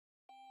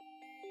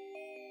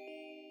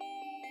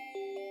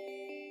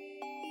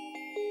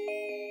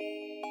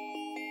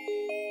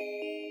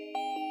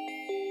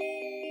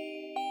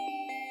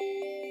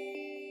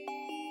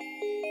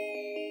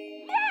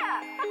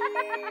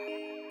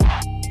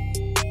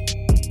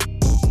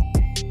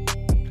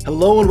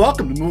Hello and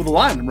welcome to Move the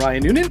Line. I'm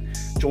Ryan Noonan,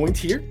 joined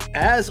here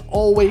as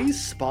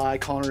always by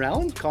Connor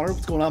Allen. Connor,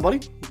 what's going on, buddy?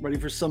 Ready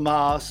for some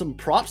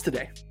props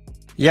today?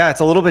 Yeah,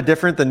 it's a little bit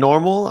different than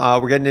normal.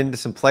 We're getting into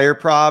some player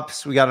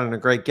props. We got on a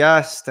great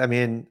guest. I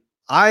mean,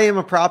 I am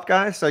a prop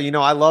guy, so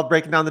I love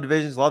breaking down the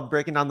divisions, love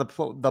breaking down the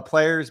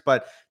players,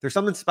 but there's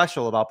something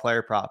special about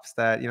player props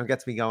that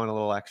gets me going a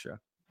little extra.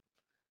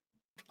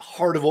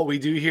 Heart of what we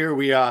do here.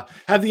 We have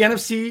the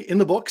NFC in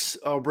the books,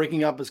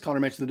 breaking up, as Connor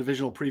mentioned, the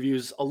divisional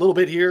previews a little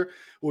bit here.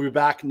 We'll be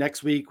back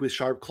next week with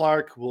Sharp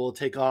Clark. We'll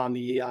take on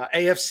the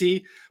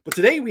AFC. But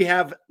today we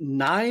have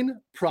 9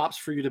 props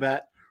for you to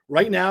bet.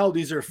 Right now,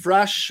 these are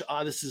fresh.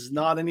 This is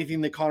not anything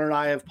that Connor and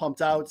I have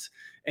pumped out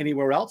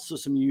anywhere else. So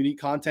some unique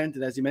content.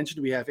 And as you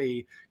mentioned, we have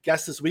a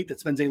guest this week that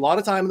spends a lot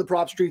of time in the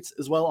prop streets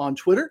as well on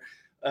Twitter,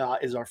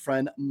 is our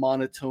friend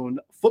Monotone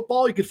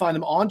Football. You can find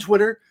him on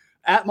Twitter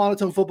at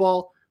Monotone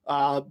Football.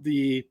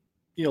 The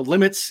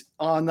limits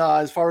on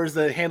as far as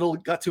the handle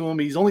got to him.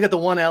 He's only got the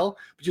 1 L,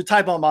 but you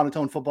type on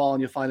Monotone Football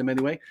and you'll find him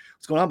anyway.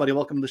 What's going on, buddy?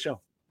 Welcome to the show.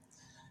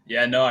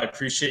 Yeah, no, I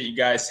appreciate you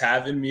guys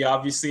having me.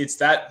 Obviously, it's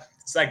that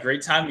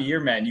great time of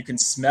year, man. You can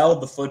smell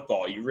the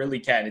football. You really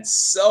can. It's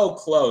so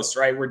close,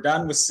 right? We're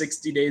done with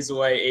 60 days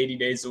away, 80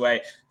 days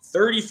away,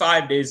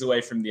 35 days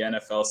away from the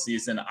NFL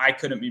season. I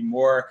couldn't be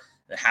more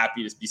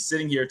happy to be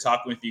sitting here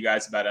talking with you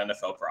guys about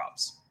NFL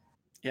props.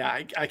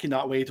 Yeah, I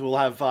cannot wait. We'll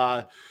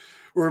have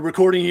we're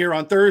recording here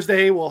on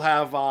Thursday. We'll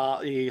have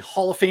a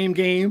Hall of Fame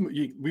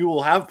game. We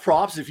will have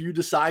props if you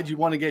decide you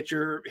want to get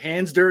your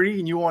hands dirty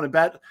and you want to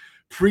bet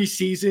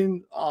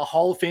preseason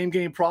Hall of Fame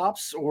game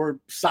props or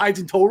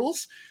sides and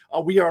totals.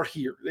 We are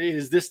here. It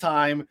is this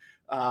time.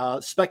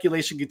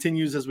 Speculation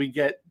continues as we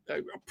get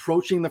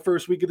approaching the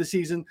first week of the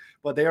season,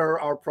 but there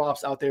are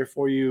props out there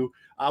for you.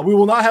 We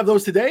will not have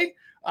those today.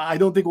 I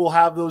don't think we'll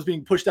have those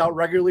being pushed out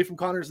regularly from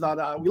Connor. It's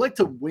not. We like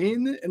to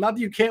win, and not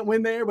that you can't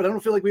win there, but I don't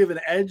feel like we have an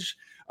edge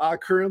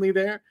currently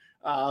there.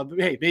 But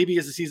hey, maybe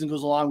as the season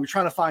goes along, we're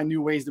trying to find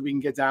new ways that we can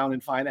get down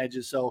and find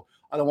edges. So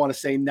I don't want to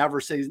say never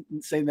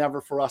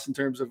for us in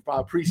terms of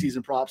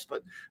preseason props,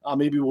 but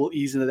maybe we'll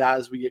ease into that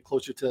as we get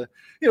closer to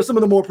some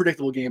of the more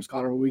predictable games,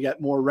 Connor, when we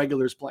get more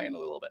regulars playing a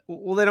little bit.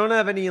 Well, they don't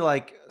have any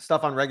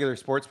stuff on regular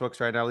sports books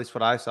right now, at least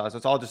what I saw. So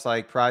it's all just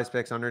Prize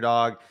Picks,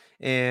 Underdog,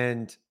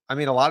 and I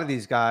mean, a lot of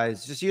these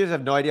guys, you just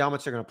have no idea how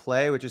much they're going to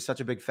play, which is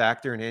such a big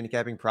factor in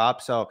handicapping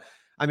props. So,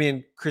 I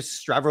mean,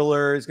 Chris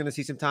Streveler is going to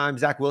see some time.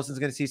 Zach Wilson's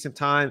going to see some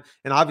time.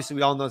 And obviously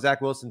we all know Zach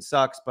Wilson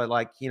sucks, but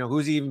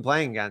who's he even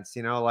playing against,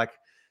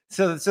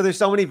 so there's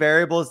so many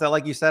variables that,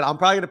 like you said, I'm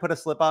probably going to put a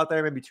slip out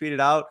there, maybe tweet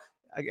it out.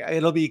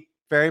 It'll be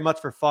very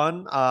much for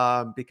fun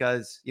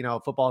because,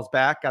 football's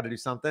back, got to do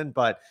something.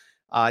 But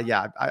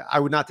yeah, I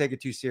would not take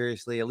it too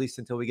seriously, at least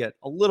until we get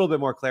a little bit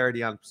more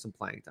clarity on some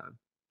playing time.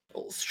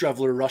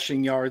 Streveler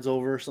rushing yards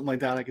over, something like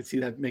that. I could see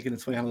that making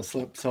its way on the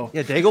slip. So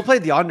yeah, Daigle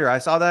played the under. I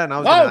saw that, and I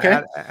was going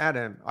to add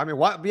him. I mean,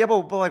 why? Yeah,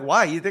 but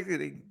why? You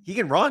think he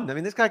can run? I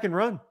mean, this guy can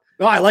run.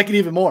 No, I like it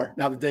even more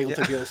now that Daigle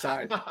took the other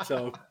side.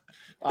 So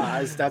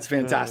that's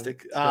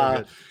fantastic.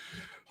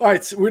 All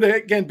right, so we're going to,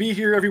 again, be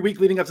here every week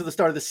leading up to the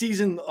start of the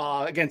season.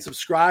 Again,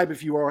 subscribe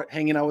if you are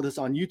hanging out with us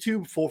on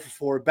YouTube.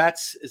 4for4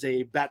 Bets is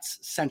a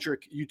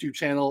bets-centric YouTube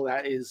channel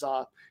that is,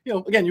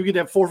 again, you can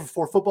have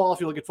 4for4 Football if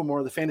you're looking for more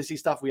of the fantasy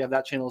stuff. We have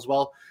that channel as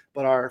well.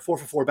 But our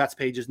 4for4 Bets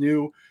page is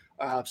new.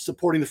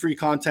 Supporting the free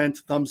content,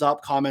 thumbs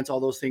up, comments,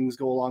 all those things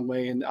go a long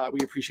way, and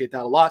we appreciate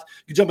that a lot.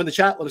 You can jump in the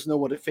chat, let us know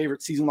what a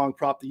favorite season-long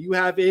prop that you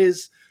have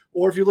is,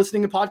 or if you're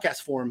listening in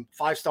podcast form,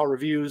 5-star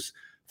reviews,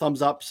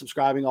 thumbs up,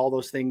 subscribing, all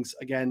those things,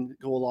 again,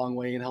 go a long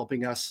way in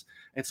helping us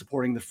and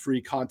supporting the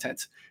free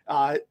content.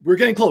 We're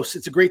getting close.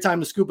 It's a great time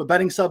to scoop a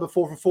betting sub at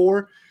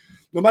 4for4.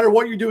 No matter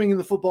what you're doing in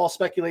the football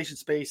speculation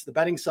space, the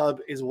betting sub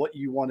is what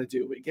you want to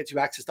do. It gets you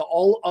access to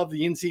all of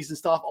the in-season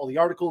stuff, all the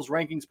articles,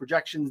 rankings,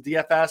 projections,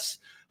 DFS,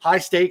 high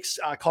stakes.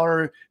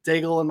 Connor,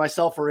 Daigle, and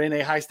myself are in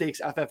a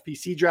high-stakes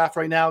FFPC draft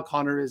right now.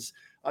 Connor is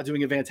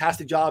doing a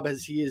fantastic job,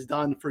 as he has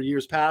done for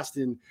years past,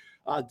 in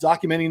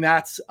documenting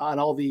that and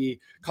all the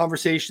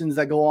conversations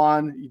that go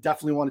on. You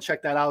definitely want to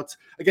check that out.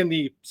 Again,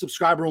 the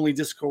subscriber-only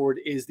Discord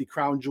is the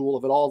crown jewel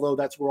of it all, though.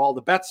 That's where all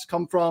the bets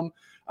come from.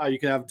 You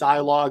can have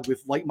dialogue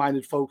with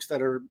like-minded folks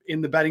that are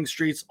in the betting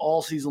streets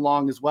all season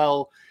long as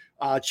well.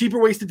 Cheaper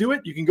ways to do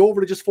it. You can go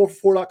over to just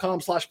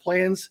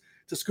 4for4.com/plans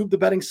to scoop the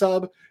betting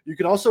sub. You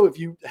can also, if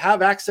you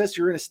have access,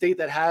 you're in a state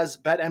that has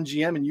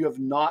BetMGM and you have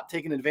not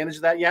taken advantage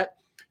of that yet,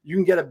 you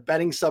can get a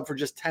betting sub for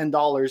just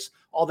 $10.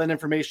 All that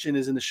information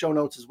is in the show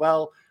notes as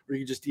well, or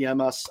you can just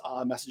DM us,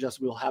 message us.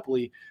 We'll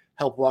happily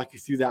help walk you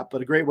through that.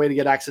 But a great way to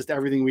get access to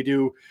everything we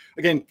do.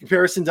 Again,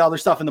 comparison to other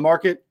stuff in the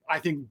market, I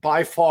think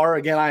by far,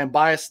 again, I am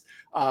biased.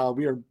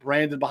 We are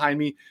branded behind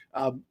me.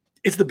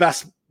 It's the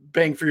best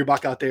bang for your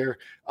buck out there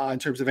in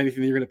terms of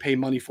anything that you're going to pay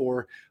money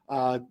for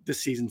this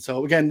season.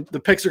 So again, the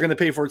picks are going to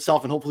pay for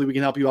itself, and hopefully we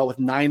can help you out with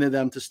 9 of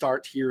them to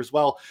start here as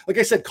well. Like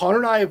I said, Connor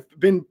and I have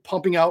been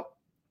pumping out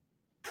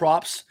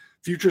props,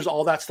 futures,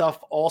 all that stuff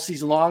all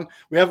season long.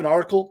 We have an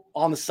article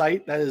on the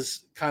site that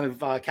is kind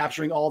of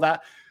capturing all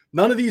that.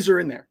 None of these are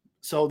in there.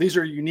 So these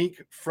are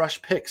unique,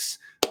 fresh picks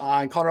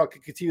And Connor, I'll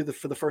kick it to you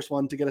for the first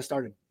one to get us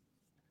started.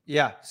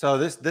 Yeah. So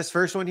this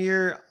first one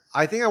here,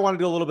 I think I want to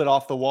do a little bit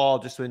off the wall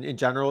just in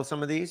general with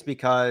some of these,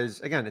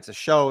 because again, it's a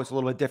show. It's a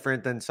little bit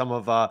different than some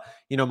of,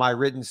 my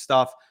written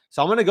stuff.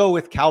 So I'm going to go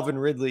with Calvin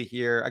Ridley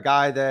here, a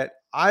guy that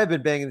I've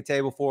been banging the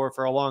table for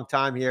a long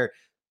time here.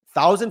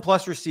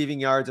 1,000+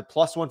 receiving yards, a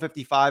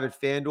 +155 at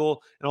FanDuel,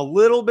 and a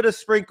little bit of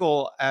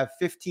sprinkle at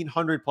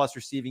 1,500+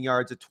 receiving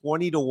yards, at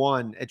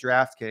 20-1 at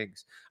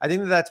DraftKings. I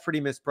think that's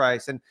pretty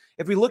mispriced. And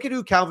if we look at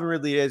who Calvin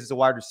Ridley is as a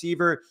wide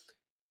receiver,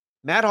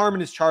 Matt Harmon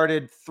has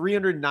charted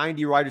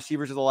 390 wide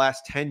receivers of the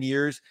last 10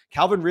 years.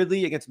 Calvin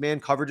Ridley against man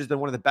coverage has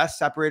been one of the best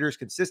separators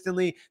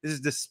consistently. This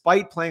is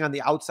despite playing on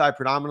the outside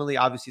predominantly.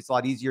 Obviously, it's a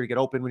lot easier to get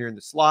open when you're in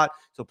the slot.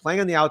 So playing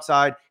on the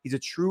outside, he's a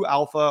true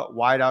alpha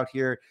wide out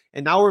here.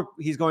 And now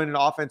he's going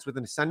into offense with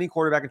an ascending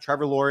quarterback in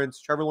Trevor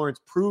Lawrence. Trevor Lawrence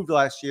proved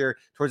last year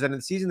towards the end of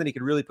the season that he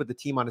could really put the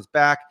team on his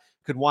back,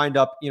 could end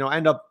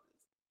up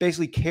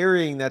basically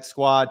carrying that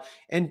squad.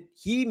 And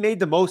he made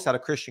the most out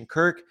of Christian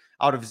Kirk,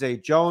 out of Zay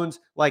Jones.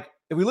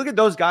 If we look at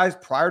those guys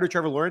prior to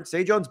Trevor Lawrence,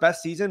 Zay Jones'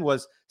 best season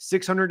was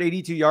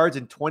 682 yards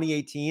in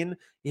 2018.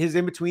 His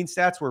in-between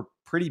stats were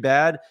pretty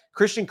bad.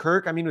 Christian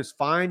Kirk, was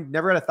fine.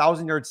 Never had a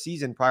 1,000-yard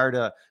season prior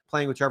to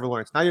playing with Trevor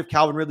Lawrence. Now you have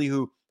Calvin Ridley,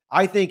 who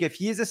I think if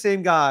he is the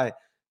same guy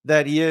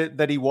that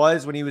he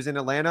was when he was in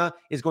Atlanta,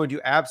 is going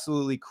to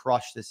absolutely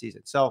crush this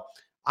season. So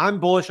I'm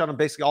bullish on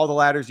basically all the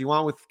ladders you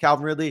want with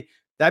Calvin Ridley.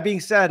 That being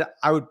said,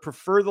 I would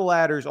prefer the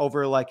ladders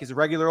over his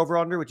regular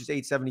over-under, which is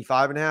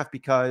 875.5,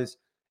 because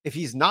if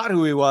he's not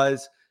who he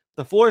was,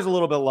 the floor is a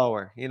little bit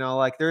lower.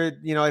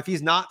 If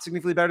he's not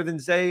significantly better than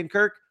Zay and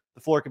Kirk,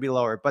 the floor could be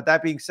lower. But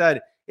that being said,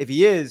 if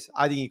he is,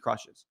 I think he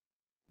crushes.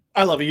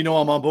 I love it. I'm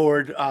on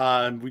board.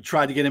 We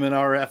tried to get him in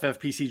our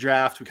FFPC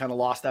draft. We kind of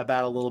lost that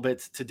battle a little bit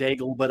to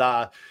Daigle, but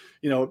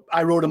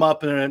I wrote him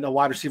up in a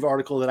wide receiver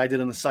article that I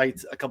did on the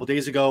site a couple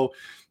days ago.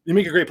 You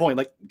make a great point.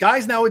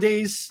 Guys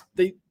nowadays,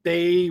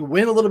 they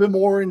win a little bit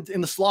more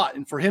in the slot,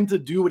 and for him to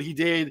do what he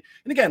did,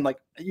 and again,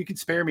 you can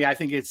spare me. I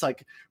think it's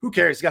who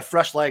cares? He's got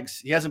fresh legs.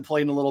 He hasn't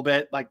played in a little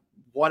bit.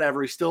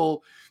 Whatever. He's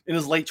still in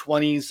his late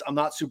 20s. I'm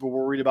not super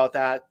worried about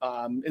that.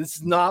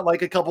 It's not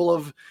like a couple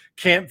of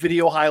camp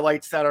video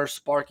highlights that are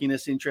sparking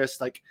this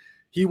interest.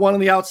 He won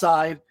on the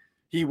outside.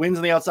 He wins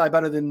on the outside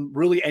better than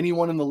really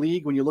anyone in the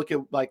league. When you look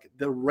at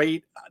the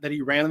rate that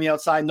he ran on the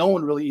outside, no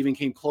one really even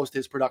came close to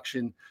his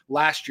production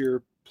last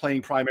year,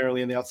 playing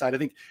primarily on the outside. I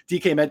think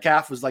DK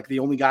Metcalf was the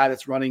only guy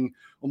that's running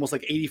almost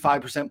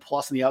 85%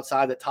 plus on the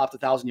outside that topped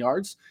 1,000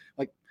 yards.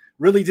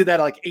 Really did that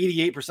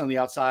 88% on the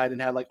outside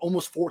and had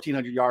almost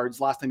 1,400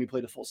 yards last time he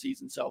played a full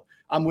season. So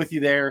I'm with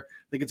you there.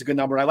 I think it's a good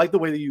number. I like the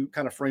way that you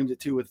kind of framed it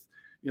too with,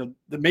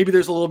 maybe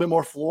there's a little bit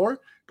more floor,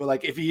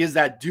 but if he is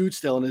that dude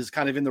still and is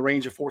kind of in the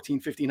range of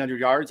 1,500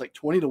 yards,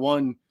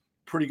 20-1,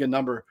 pretty good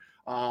number.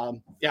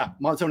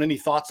 Montone, any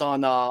thoughts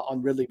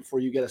on Ridley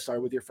before you get us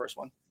started with your first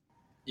one?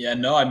 Yeah,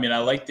 no, I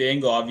like the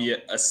angle of the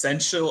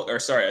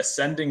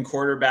ascending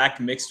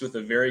quarterback mixed with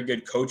a very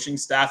good coaching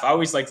staff. I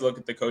always like to look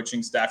at the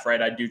coaching staff,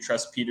 right? I do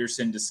trust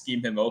Peterson to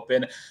scheme him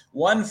open.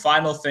 One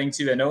final thing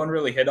too that no one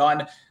really hit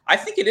on. I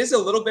think it is a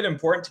little bit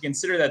important to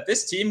consider that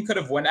this team could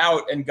have went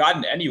out and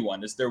gotten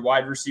anyone as their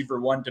wide receiver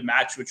one to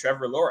match with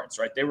Trevor Lawrence,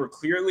 right? They were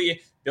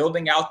clearly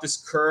building out this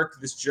Kirk,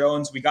 this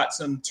Jones. We got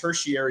some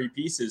tertiary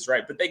pieces,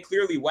 right? But they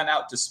clearly went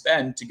out to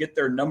spend to get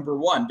their number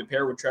one to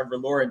pair with Trevor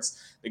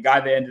Lawrence. The guy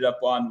they ended up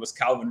on was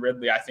Calvin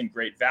Ridley. I think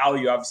great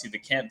value. Obviously, the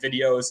camp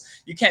videos,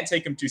 you can't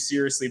take him too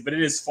seriously, but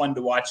it is fun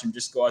to watch him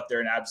just go out there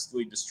and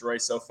absolutely destroy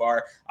so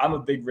far. I'm a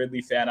big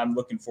Ridley fan. I'm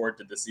looking forward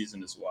to the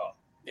season as well.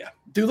 Yeah,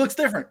 dude looks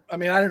different. I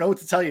don't know what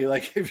to tell you.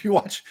 If you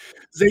watch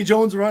Zay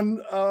Jones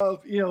run, a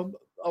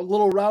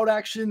little route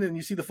action and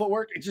you see the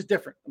footwork, it's just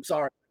different. I'm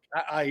sorry.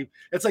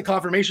 It's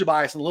confirmation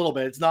bias a little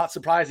bit. It's not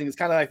surprising. It's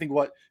kind of, I think,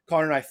 what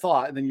Connor and I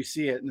thought, and then you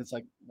see it and it's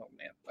oh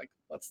man,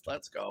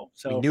 let's go.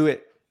 So we knew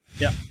it.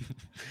 Yeah.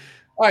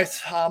 All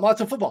right. Lots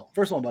of football.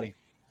 First one, buddy.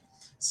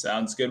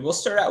 Sounds good. We'll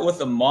start out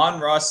with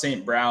Amon-Ra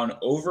St. Brown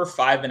over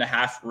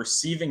 5.5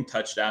 receiving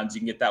touchdowns. You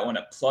can get that one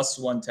at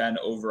 +110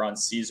 over on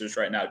Caesars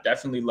right now.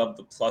 Definitely love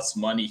the plus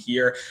money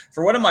here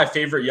for one of my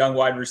favorite young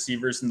wide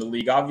receivers in the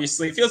league.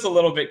 Obviously, it feels a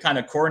little bit kind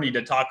of corny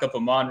to talk up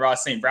Amon-Ra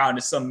St. Brown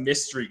as some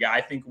mystery guy.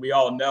 I think we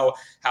all know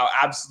how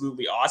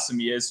absolutely awesome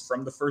he is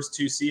from the first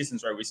two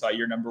seasons, right? We saw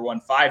year number 1,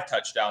 5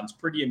 touchdowns,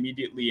 pretty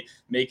immediately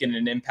making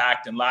an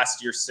impact. And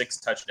last year, 6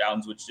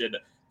 touchdowns, which did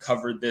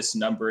covered this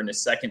number in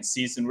his second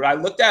season. When I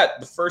looked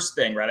at the first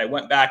thing, right, I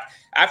went back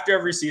after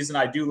every season.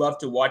 I do love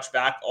to watch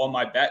back all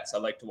my bets. I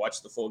like to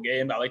watch the full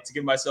game. I like to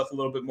give myself a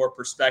little bit more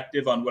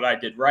perspective on what I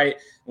did right,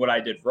 what I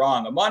did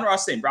wrong. Amon-Ra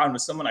St. Brown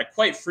was someone I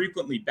quite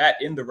frequently bet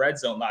in the red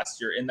zone last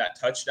year in that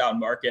touchdown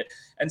market,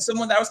 and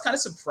someone that I was kind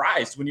of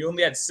surprised when he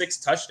only had 6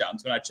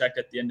 touchdowns when I checked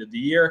at the end of the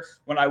year.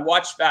 When I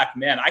watched back,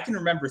 man, I can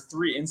remember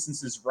 3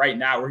 instances right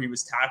now where he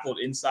was tackled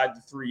inside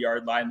the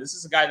 3-yard line. This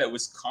is a guy that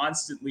was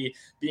constantly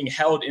being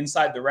held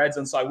inside the red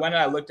zone. So I went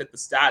and I looked at the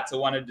stats. I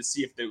wanted to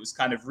see if it was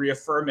kind of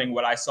reaffirming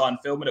what I saw in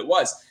film, and it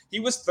was. He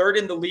was 3rd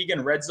in the league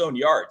in red zone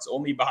yards,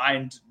 only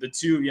behind the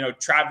two,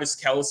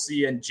 Travis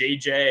Kelce and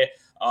JJ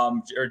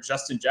or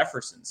Justin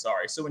Jefferson,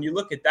 sorry. So when you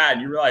look at that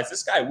and you realize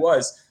this guy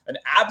was an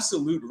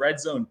absolute red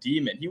zone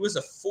demon, he was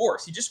a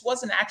force. He just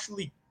wasn't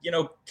actually,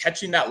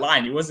 catching that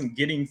line. He wasn't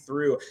getting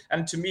through.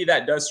 And to me,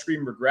 that does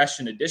scream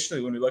regression.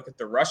 Additionally, when we look at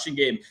the rushing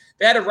game,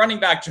 they had a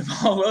running back,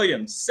 Jamal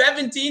Williams,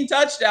 17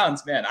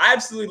 touchdowns, man. I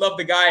absolutely love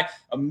the guy.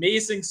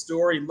 Amazing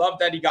story. Love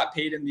that he got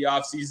paid in the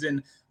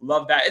offseason.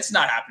 Love that. It's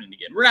not happening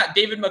again. We're not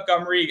David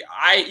Montgomery.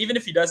 Even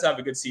if he does have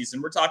a good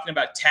season, we're talking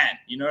about 10.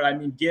 You know what I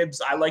mean? Gibbs,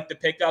 I like the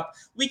pickup.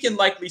 We can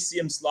likely see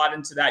him slot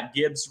into that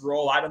Gibbs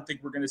role. I don't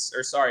think we're going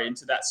to,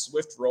 into that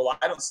Swift role.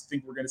 I don't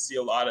think we're going to see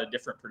a lot of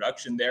different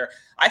production there.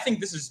 I think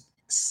this is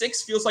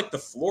 6 feels like the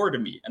floor to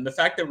me. And the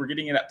fact that we're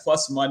getting it at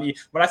plus money,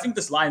 but I think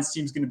this Lions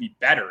team is going to be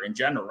better in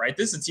general, right?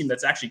 This is a team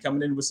that's actually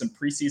coming in with some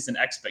preseason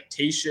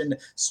expectation,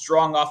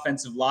 strong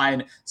offensive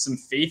line, some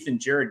faith in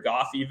Jared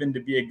Goff, even to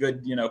be a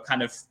good,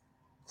 kind of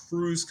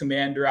cruise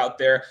commander out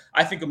there.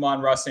 I think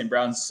Amon-Ra St.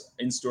 Brown's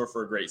in store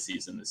for a great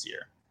season this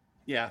year.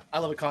 Yeah, I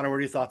love it. Connor, what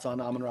are your thoughts on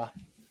Amon-Ra?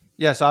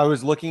 Yeah, so I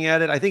was looking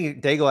at it. I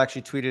think Daigle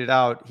actually tweeted it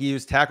out. He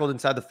was tackled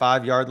inside the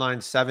 5-yard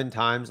line 7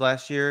 times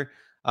last year.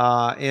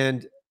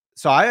 And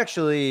so I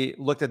actually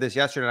looked at this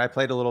yesterday and I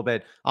played a little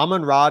bit.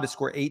 Amon-Ra to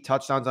score 8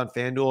 touchdowns on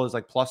FanDuel is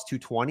like plus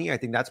 220. I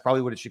think that's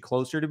probably what it should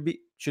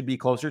be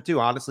closer to,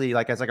 honestly,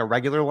 like as like a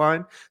regular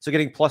line. So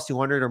getting plus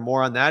 200 or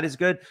more on that is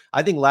good.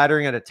 I think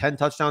laddering at a 10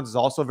 touchdowns is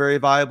also very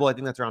viable. I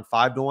think that's around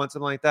 5-1,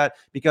 something like that.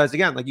 Because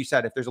again, like you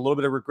said, if there's a little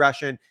bit of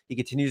regression, he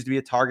continues to be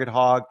a target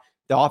hog.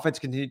 The offense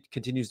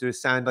continues to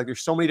ascend. Like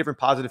there's so many different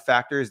positive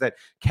factors that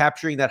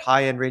capturing that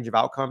high end range of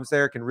outcomes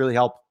there can really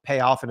help pay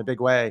off in a big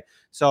way.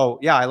 So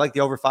yeah, I like the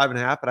over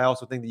 5.5, but I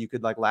also think that you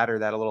could like ladder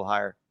that a little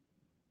higher.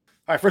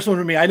 All right, first one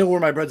for me. I know where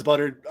my bread's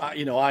buttered.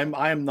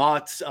 I'm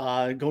not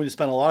going to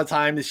spend a lot of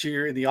time this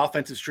year in the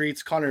offensive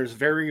streets. Connor is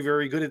very,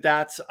 very good at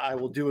that. I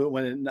will do it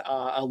when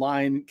a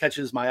line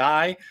catches my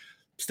eye.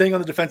 Staying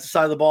on the defensive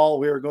side of the ball,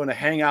 we are going to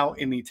hang out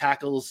in the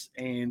tackles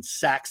and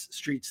sacks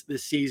streets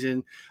this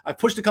season. I've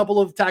pushed a couple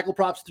of tackle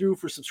props through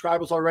for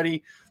subscribers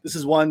already. This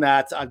is one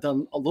that I've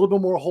done a little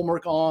bit more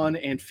homework on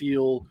and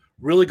feel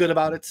really good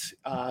about it.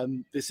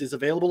 This is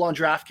available on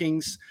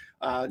DraftKings.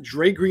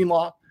 Dre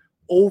Greenlaw,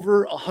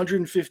 over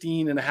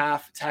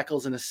 115.5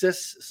 tackles and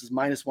assists. This is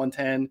minus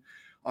 110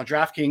 on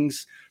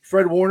DraftKings.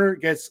 Fred Warner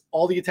gets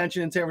all the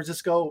attention in San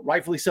Francisco,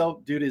 rightfully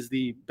so. Dude is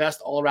the best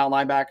all-around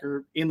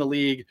linebacker in the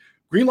league.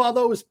 Greenlaw,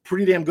 though, is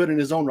pretty damn good in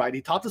his own right.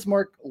 He topped this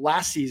mark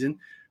last season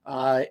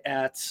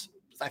at,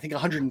 I think,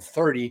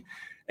 130,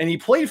 and he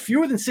played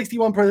fewer than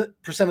 61%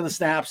 of the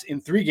snaps in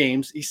 3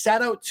 games. He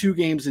sat out 2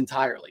 games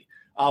entirely,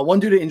 one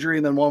due to injury,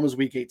 and then one was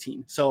week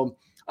 18. So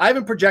I have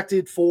him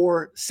projected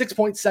for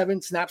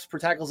 6.7 snaps per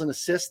tackles and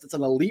assists. It's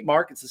an elite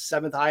mark. It's the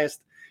 7th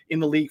highest in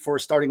the league for a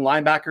starting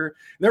linebacker.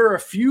 And there are a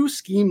few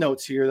scheme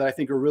notes here that I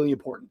think are really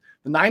important.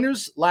 The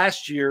Niners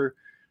last year,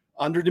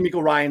 under DeMeco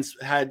Ryans,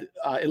 had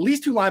at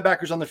least 2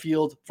 linebackers on the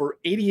field for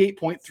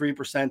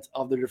 88.3%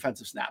 of their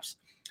defensive snaps.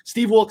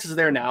 Steve Wilkes is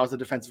there now as the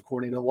defensive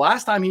coordinator. The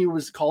last time he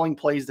was calling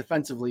plays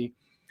defensively,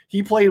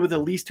 he played with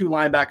at least 2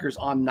 linebackers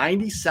on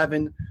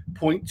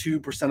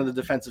 97.2% of the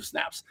defensive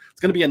snaps.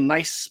 It's going to be a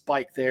nice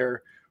spike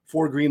there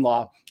for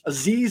Greenlaw.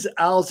 Azeez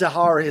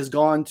Al-Zahar has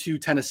gone to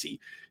Tennessee.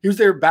 He was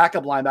their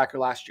backup linebacker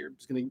last year.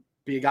 He's going to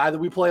be a guy that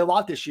we play a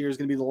lot this year. He's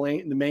going to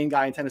be the main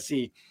guy in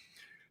Tennessee.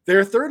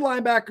 Their third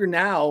linebacker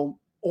now,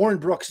 Oren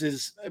Brooks,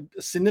 is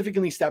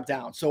significantly stepped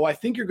down. So I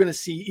think you're going to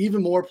see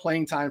even more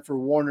playing time for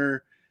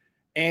Warner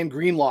and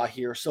Greenlaw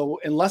here. So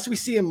unless we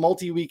see a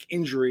multi-week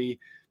injury,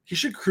 he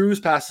should cruise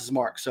past his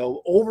mark.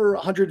 So over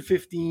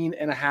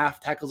 115.5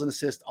 tackles and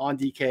assists on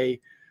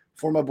DK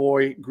for my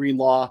boy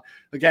Greenlaw.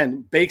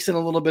 Again, bakes in a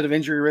little bit of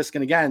injury risk.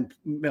 And again,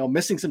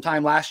 missing some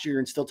time last year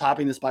and still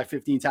topping this by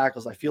 15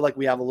 tackles. I feel like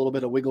we have a little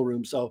bit of wiggle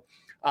room. So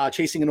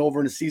chasing an over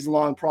in a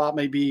season-long prop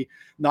may be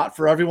not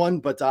for everyone,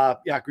 but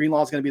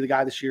Greenlaw is going to be the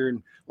guy this year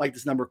and like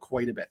this number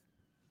quite a bit.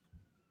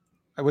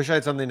 I wish I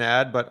had something to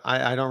add, but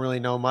I don't really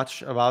know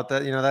much about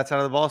that, that side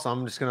of the ball. So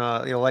I'm just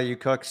going to let you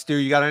cook. Stu,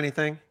 you got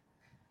anything?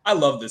 I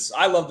love this.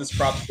 I love this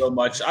prop so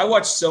much. I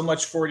watched so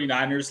much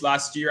 49ers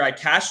last year. I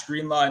cashed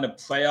Greenlaw in a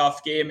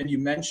playoff game, and you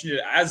mentioned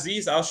it.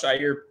 Azeez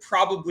Al-Shaair,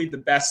 probably the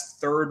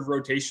best third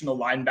rotational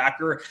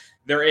linebacker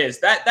there is.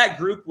 That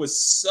group was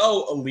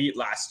so elite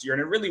last year,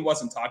 and it really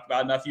wasn't talked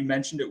about enough. You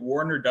mentioned it.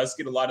 Warner does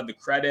get a lot of the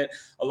credit,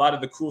 a lot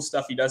of the cool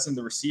stuff he does in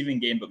the receiving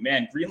game. But,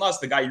 man,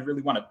 Greenlaw's the guy you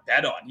really want to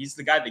bet on. He's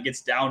the guy that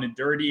gets down and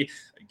dirty,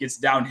 gets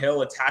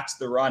downhill, attacks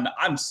the run.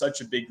 I'm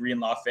such a big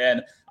Greenlaw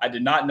fan. I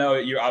did not know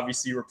you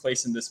were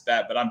placing this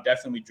bet, but I'm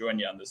definitely joining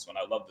you on this one.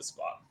 I love the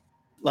spot.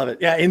 Love it.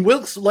 Yeah, and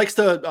Wilkes likes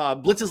to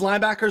blitz his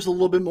linebackers a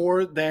little bit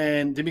more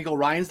than DeMeco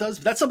Ryans does.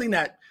 But that's something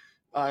that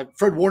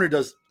Fred Warner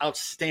does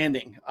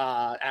outstanding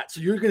at. So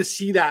you're going to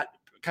see that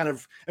kind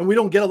of, and we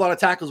don't get a lot of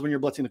tackles when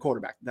you're blitzing the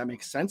quarterback. That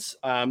makes sense.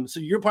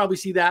 So you'll probably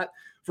see that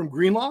from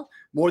Greenlaw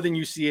more than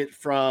you see it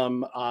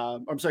from,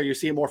 you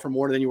see it more from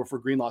Warner than you were for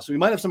Greenlaw. So we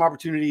might have some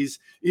opportunities,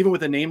 even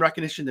with the name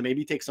recognition, to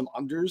maybe take some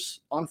unders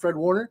on Fred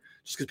Warner,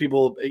 just because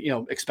people,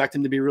 expect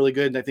him to be really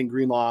good. And I think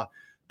Greenlaw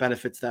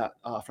benefits that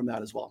from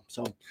that as well.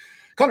 So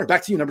Connor,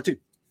 back to you, number 2.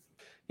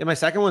 Yeah, my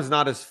second one's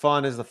not as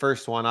fun as the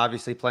first one.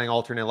 Obviously, playing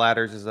alternate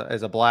ladders is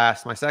a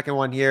blast. My second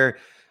one here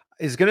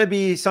is going to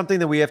be something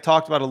that we have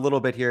talked about a little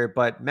bit here,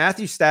 but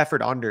Matthew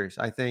Stafford unders,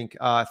 I think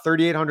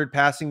 3,800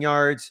 passing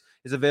yards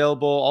is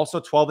available. Also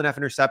 12.5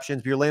 interceptions,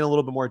 but you're laying a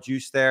little bit more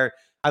juice there.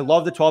 I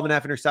love the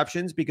 12.5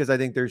 interceptions because I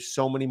think there's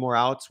so many more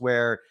outs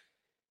where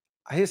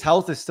his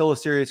health is still a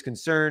serious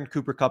concern.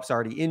 Cooper Kupp's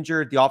already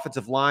injured. The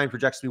offensive line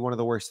projects to be one of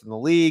the worst in the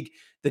league.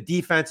 The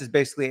defense is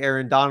basically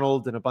Aaron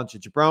Donald and a bunch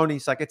of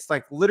jabronis. It's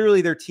like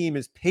literally their team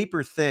is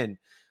paper thin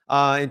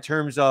in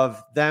terms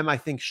of them, I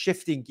think,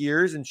 shifting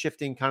gears and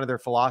shifting kind of their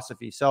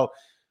philosophy. So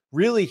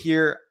really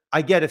here,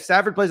 I get if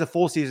Stafford plays a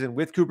full season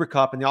with Cooper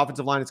Kupp and the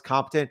offensive line is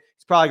competent,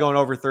 it's probably going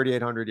over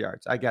 3,800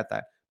 yards. I get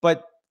that.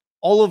 But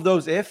all of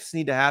those ifs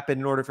need to happen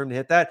in order for him to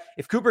hit that.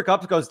 If Cooper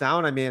Kupp goes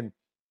down, I mean,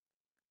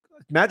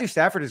 Matthew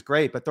Stafford is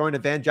great, but throwing to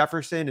Van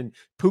Jefferson and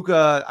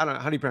Puka, I don't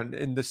know how do you pronounce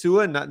it, in the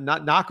Sua, not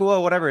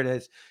Nakua, whatever it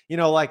is,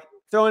 like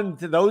throwing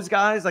to those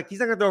guys, like he's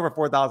not going to throw over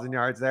 4,000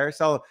 yards there.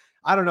 So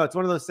I don't know. It's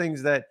one of those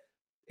things that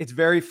it's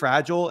very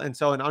fragile. And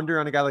so an under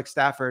on a guy like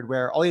Stafford,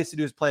 where all he has to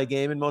do is play a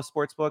game in most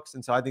sports books.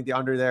 And so I think the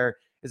under there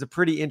is a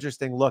pretty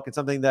interesting look and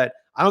something that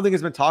I don't think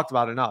has been talked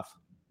about enough.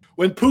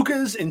 When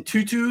Pukas and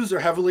tutus are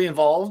heavily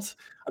involved,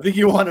 I think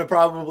you want to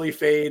probably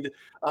fade,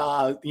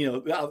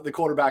 the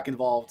quarterback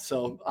involved.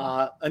 So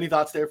any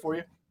thoughts there for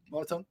you,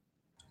 Monotone?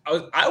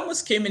 I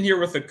almost came in here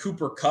with a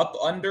Cooper Kupp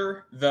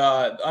under.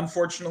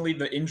 Unfortunately,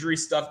 the injury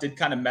stuff did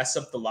kind of mess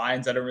up the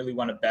lines. I don't really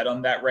want to bet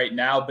on that right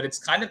now, but it's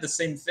kind of the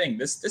same thing.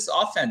 This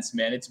offense,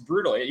 man, it's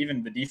brutal,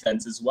 even the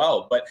defense as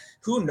well. But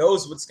who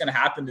knows what's going to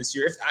happen this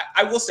year?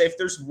 I will say, if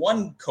there's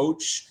one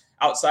coach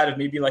outside of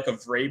maybe like a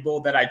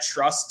Vrabel that I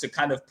trust to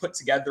kind of put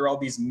together all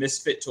these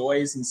misfit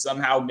toys and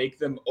somehow make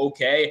them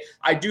okay,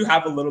 I do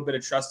have a little bit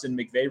of trust in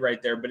McVay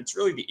right there, but it's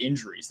really the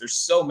injuries. There's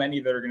so many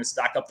that are going to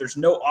stack up. There's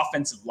no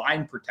offensive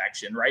line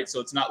protection, right?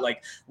 So it's not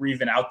like we're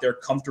even out there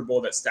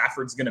comfortable that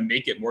Stafford's going to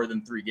make it more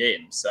than 3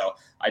 games. So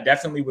I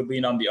definitely would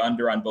lean on the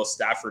under on both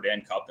Stafford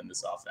and Kupp in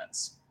this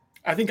offense.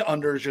 I think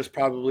under is just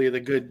probably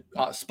the good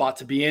spot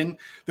to be in.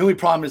 The only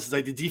problem is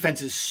like the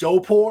defense is so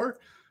poor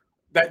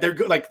that they're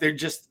good. Like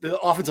the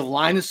offensive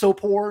line is so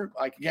poor.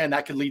 Like again,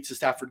 that could lead to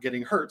Stafford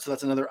getting hurt. So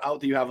that's another out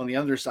that you have on the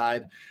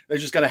underside. They're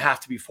just going to have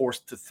to be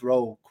forced to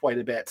throw quite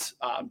a bit.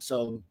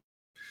 But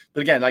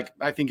again, like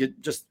I think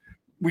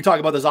we talk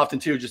about this often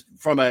too, just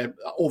from a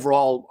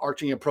overall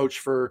arching approach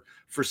for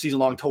season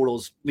long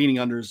totals, leaning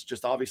unders,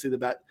 just obviously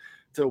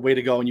the way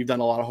to go. And you've done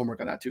a lot of homework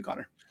on that too,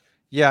 Connor.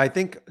 Yeah, I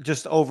think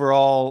just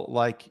overall,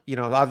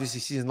 obviously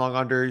season long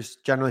unders,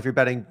 generally if you're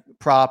betting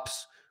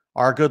props,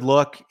 are a good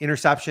look.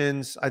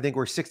 Interceptions, I think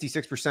we're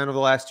 66% over the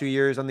last 2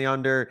 years on the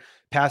under.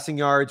 Passing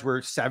yards,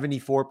 we're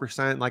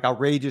 74%, like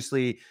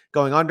outrageously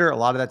going under. A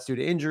lot of that's due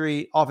to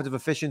injury, offensive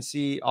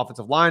efficiency,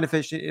 offensive line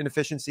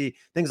inefficiency,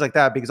 things like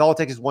that, because all it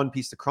takes is one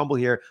piece to crumble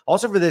here.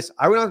 Also for this,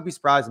 I would not be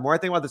surprised. The more I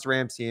think about this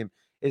Rams team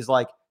is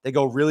like they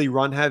go really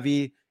run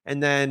heavy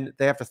and then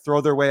they have to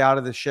throw their way out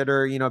of the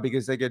shitter,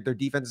 because their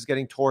defense is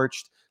getting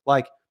torched.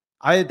 Like,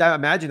 I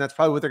imagine that's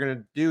probably what they're going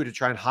to do to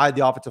try and hide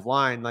the offensive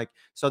line.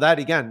 So that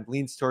again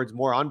leans towards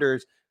more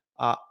unders.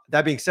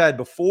 That being said,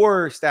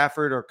 before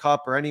Stafford or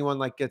Kupp or anyone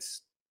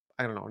gets,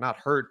 I don't know, not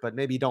hurt, but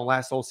maybe don't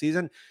last the whole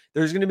season,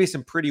 there's going to be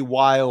some pretty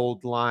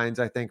wild lines,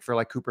 I think,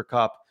 for Cooper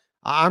Kupp.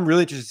 I'm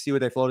really interested to see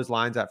what they float his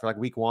lines at for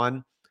week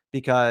 1,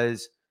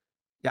 because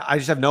I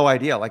just have no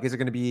idea. Is it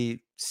going to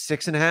be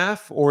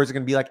 6.5 or is it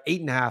going to be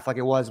 8.5 like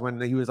it was when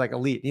he was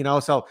elite,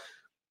 So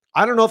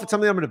I don't know if it's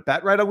something I'm going to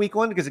bet right on week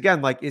 1, because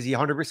again, is he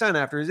 100%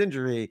 after his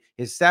injury?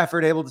 Is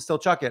Stafford able to still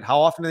chuck it? How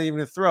often are they even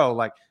going to throw?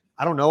 I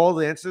don't know all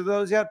the answers to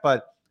those yet,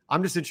 but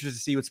I'm just interested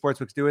to see what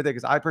sportsbooks do with it,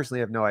 because I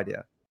personally have no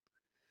idea.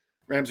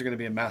 Rams are going to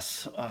be a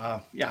mess.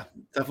 Yeah,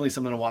 definitely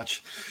something to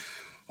watch.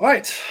 All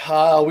right.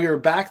 We are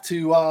back to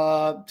you,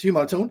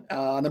 Monotone,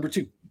 number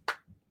 2.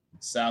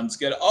 Sounds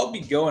good. I'll be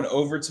going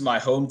over to my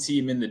home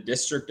team in the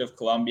District of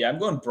Columbia. I'm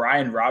going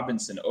Brian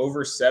Robinson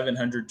over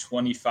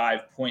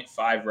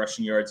 725.5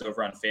 rushing yards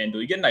over on FanDuel.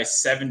 You get a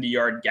nice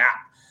 70-yard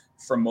gap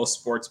from most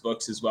sports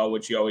books as well,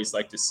 which you always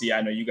like to see.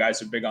 I know you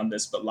guys are big on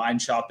this, but line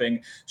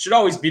shopping should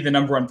always be the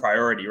number one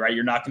priority, right?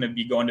 You're not going to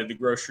be going to the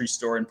grocery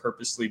store and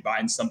purposely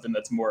buying something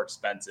that's more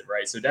expensive,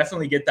 right? So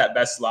definitely get that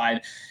best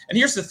line. And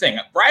here's the thing.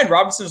 Brian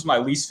Robinson was my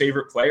least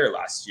favorite player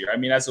last year. I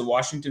mean, as a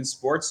Washington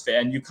sports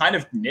fan, you kind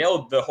of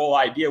nailed the whole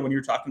idea when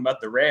you're talking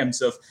about the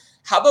Rams of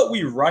how about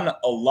we run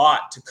a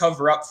lot to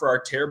cover up for our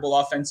terrible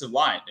offensive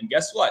line? And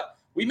guess what?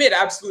 We made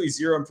absolutely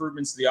zero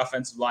improvements to the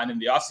offensive line in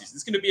the offseason.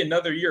 It's going to be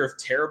another year of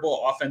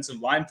terrible offensive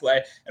line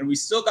play, and we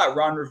still got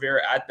Ron Rivera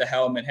at the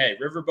helm. And hey,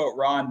 Riverboat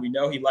Ron, we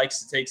know he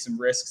likes to take some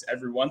risks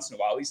every once in a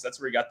while. At least that's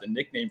where he got the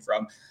nickname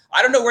from.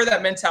 I don't know where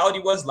that mentality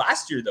was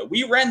last year, though.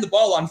 We ran the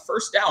ball on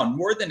first down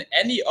more than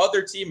any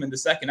other team in the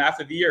second half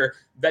of the year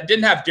that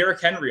didn't have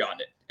Derrick Henry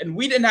on it. And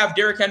we didn't have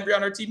Derrick Henry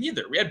on our team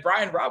either. We had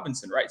Brian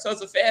Robinson, right? So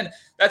as a fan,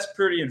 that's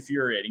pretty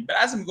infuriating. But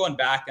as I'm going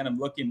back and I'm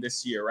looking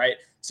this year, right,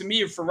 to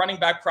me, for running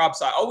back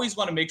props, I always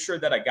want to make sure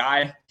that a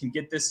guy can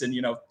get this in,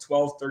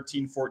 12,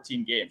 13,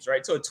 14 games,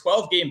 right? So a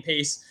 12-game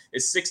pace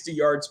is 60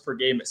 yards per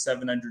game at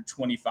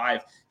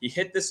 725. He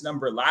hit this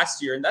number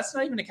last year, and that's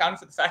not even accounting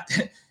for the fact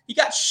that he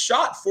got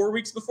shot 4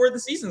 weeks before the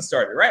season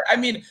started, right? I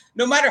mean,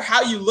 no matter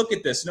how you look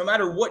at this, no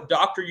matter what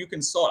doctor you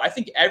consult, I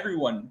think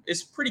everyone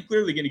is pretty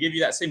clearly going to give you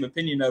that same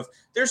opinion of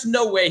there's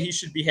no way he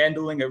should be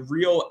handling a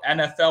real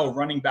NFL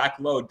running back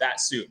load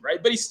that soon,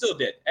 right? But he still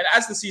did. And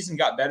as the season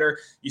got better,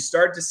 you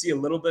started to see a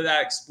little bit of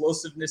that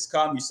explosiveness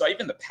come. You saw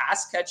even the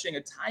pass catching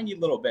a tiny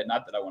little bit,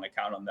 not that I want to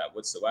count on that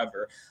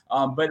whatsoever,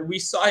 but we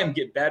saw him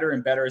get better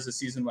and better as the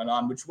season went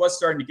on, which was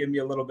starting to give me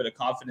a little bit of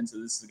confidence that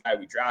this is the guy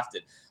we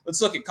drafted. Let's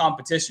look at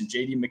competition.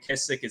 J.D.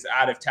 McKissic is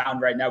out of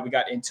town right now. We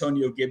got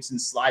Antonio Gibson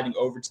sliding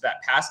over to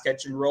that pass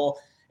catching role.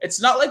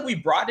 It's not like we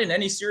brought in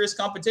any serious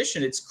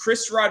competition. It's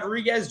Chris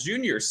Rodriguez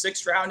Jr.,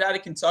 6th round out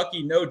of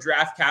Kentucky, no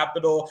draft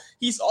capital.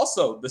 He's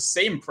also the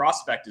same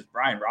prospect as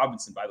Brian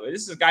Robinson, by the way.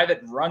 This is a guy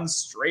that runs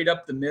straight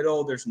up the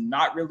middle. There's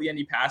not really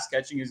any pass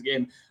catching in his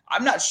game.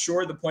 I'm not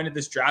sure the point of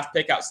this draft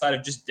pick outside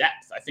of just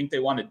depth. I think they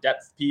want a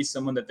depth piece,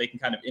 someone that they can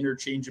kind of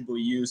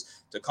interchangeably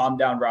use to calm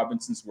down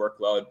Robinson's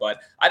workload. But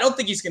I don't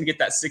think he's going to get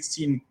that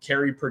 16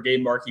 carry per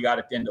game mark he got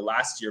at the end of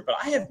last year. But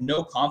I have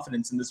no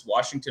confidence in this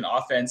Washington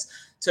offense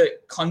to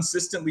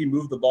consistently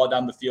move the ball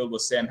down the field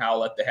with Sam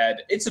Howell at the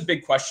head. It's a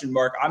big question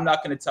mark. I'm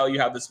not going to tell you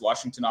how this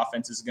Washington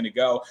offense is going to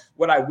go.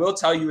 What I will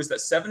tell you is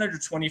that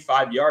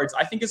 725 yards,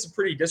 I think is a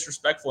pretty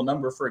disrespectful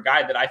number for a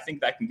guy that I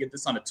think that can get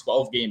this on a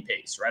 12-game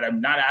pace, right?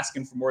 I'm not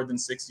asking for more than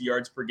 60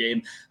 yards per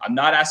game. I'm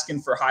not asking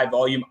for high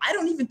volume. I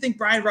don't even think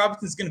Brian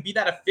Robinson is going to be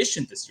that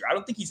efficient this year. I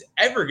don't think he's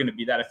ever going to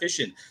be that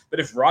efficient. But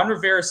if Ron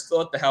Rivera is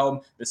still at the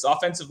helm, this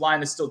offensive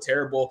line is still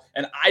terrible,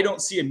 and I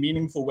don't see a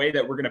meaningful way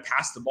that we're going to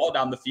pass the ball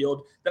down the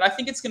field, then I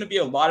think it's going to be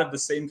a lot of the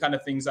same kind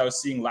of things I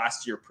was seeing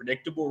last year.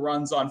 Predictable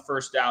runs on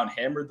first down,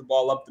 hammered the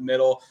ball up the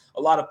middle,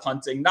 a lot of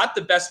punting. Not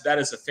the best bet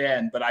as a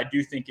fan, but I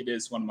do think it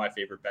is one of my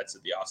favorite bets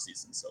of the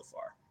offseason so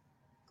far.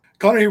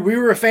 Connor, we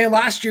were a fan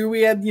last year.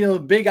 We had,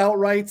 big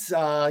outrights,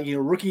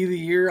 rookie of the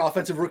year,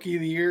 offensive rookie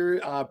of the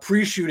year,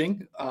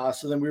 pre-shooting.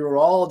 So then we were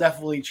all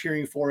definitely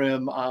cheering for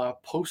him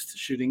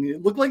post-shooting.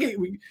 It looked like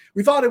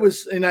we thought it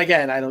was, and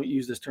again, I don't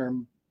use this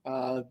term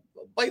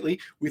lightly.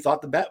 We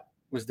thought the bet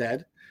was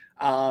dead.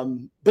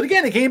 But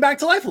again, it came back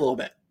to life a little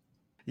bit.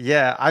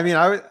 Yeah. I mean,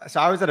 I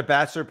was at a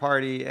bachelor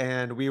party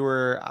and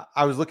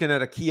I was looking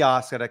at a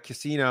kiosk at a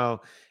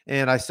casino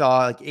and I saw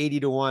like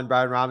 80-1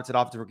 Brian Robinson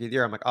offensive rookie of the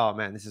year. I'm like, oh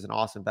man, this is an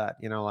awesome bet.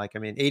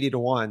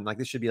 80-1, like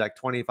this should be like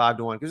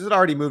 25-1 because it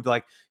already moved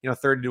like,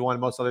 30-1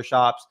 most other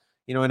shops,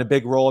 in a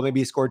big role.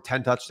 Maybe he scored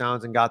 10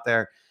 touchdowns and got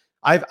there.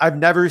 I've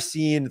never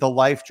seen the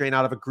life drain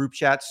out of a group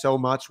chat so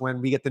much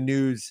when we get the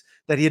news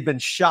that he had been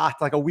shot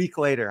like a week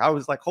later. I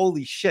was like,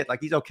 holy shit,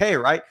 like he's okay,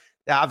 right?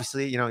 Yeah,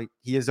 obviously,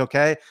 he is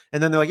okay.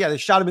 And then they're like, yeah, they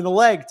shot him in the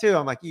leg too.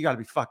 I'm like, you got to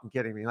be fucking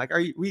kidding me. Like,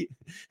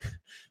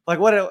 like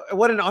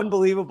what an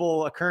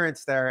unbelievable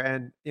occurrence there.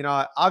 And,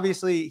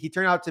 obviously he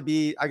turned out to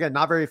be, again,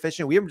 not very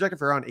efficient. We have projected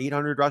for around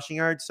 800 rushing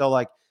yards. So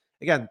like,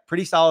 again,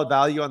 pretty solid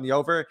value on the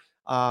over.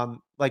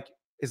 Like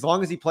as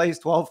long as he plays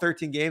 12,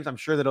 13 games, I'm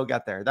sure that he'll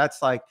get there.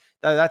 That's like,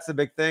 that's the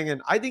big thing.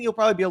 And I think he'll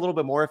probably be a little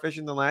bit more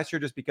efficient than last year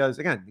just because,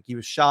 again, he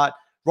was shot,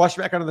 rushed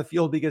back onto the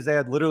field because they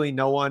had literally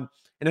no one.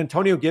 And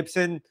Antonio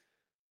Gibson,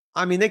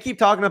 I mean, they keep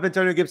talking up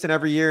Antonio Gibson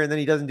every year and then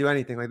he doesn't do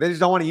anything. Like they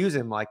just don't want to use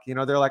him. Like,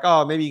 they're like,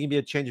 oh, maybe he can be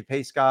a change of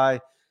pace guy.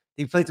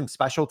 He played some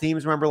special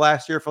teams, remember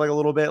last year for like a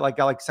little bit, like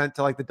got like sent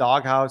to like the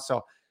doghouse.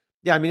 So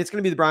yeah, I mean, it's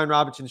going to be the Brian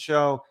Robinson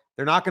show.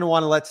 They're not going to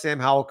want to let Sam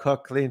Howell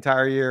cook the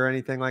entire year or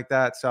anything like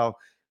that. So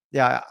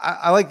yeah,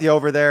 I like the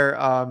over there.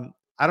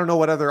 I don't know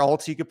what other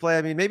alts he could play.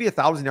 I mean, maybe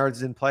 1,000 yards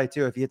is in play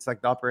too, if he hits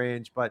like the upper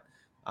range, but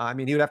I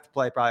mean, he would have to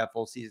play probably a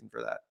full season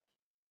for that.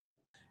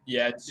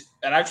 Yeah,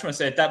 and I just want to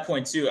say at that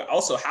point too,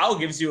 also Howell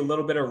gives you a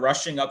little bit of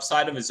rushing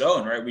upside of his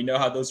own, right? We know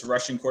how those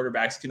rushing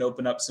quarterbacks can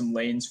open up some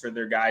lanes for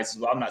their guys as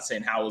well. I'm not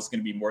saying Howell's going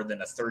to be more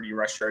than a 30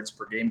 rush yards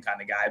per game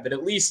kind of guy, but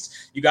at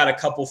least you got a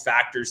couple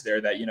factors there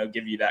that,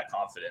 give you that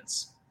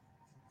confidence.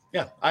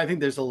 Yeah, I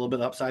think there's a little bit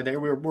of upside there.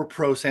 We're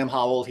pro Sam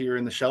Howell here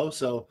in the show,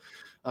 so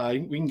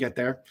we can get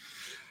there.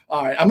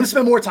 All right, I'm going to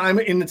spend more time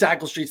in the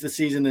tackle streets this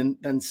season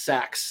than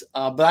sacks,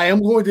 but I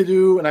am going to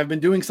do, and I've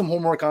been doing some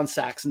homework on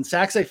sacks. And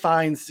sacks, I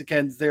find,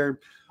 Ken, they're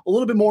a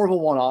little bit more of a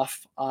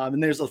one-off,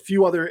 and there's a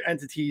few other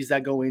entities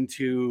that go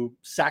into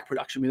sack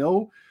production. We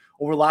know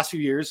over the last few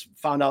years,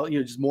 found out,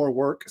 just more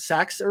work.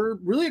 Sacks are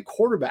really a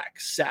quarterback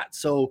stat.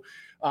 So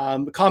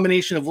a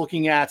combination of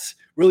looking at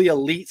really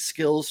elite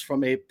skills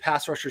from a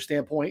pass rusher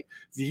standpoint,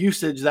 the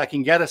usage that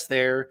can get us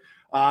there,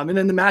 and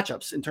then the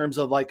matchups in terms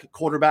of like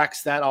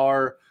quarterbacks that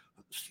are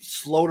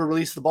slow to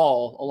release the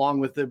ball along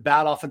with the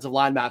bad offensive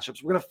line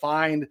matchups. We're going to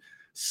find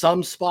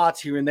some spots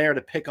here and there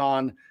to pick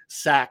on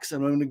sacks.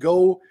 And I'm going to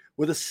go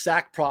with a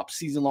sack prop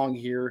season long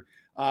here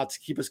to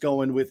keep us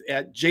going with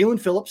at Jalen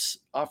Phillips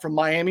from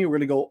Miami. We're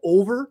going to go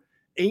over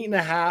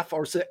 8.5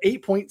 or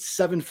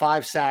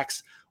 8.75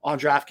 sacks on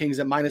DraftKings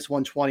at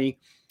 -120. We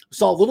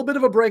saw a little bit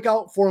of a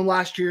breakout for him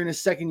last year in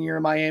his second year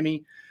in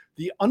Miami.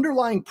 the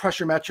underlying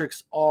pressure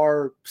metrics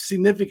are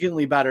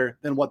significantly better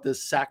than what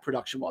this sack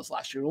production was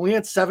last year. We only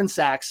had 7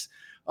 sacks,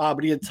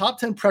 but he had top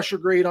 10 pressure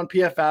grade on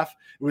PFF.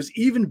 It was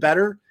even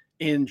better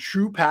in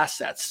true pass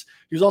sets.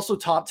 He was also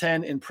top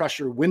 10 in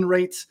pressure win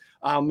rates.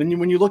 And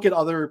when you look at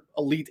other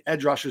elite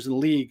edge rushers in the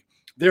league,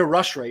 their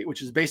rush rate,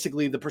 which is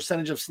basically the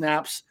percentage of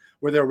snaps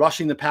where they're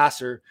rushing the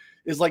passer,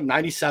 is like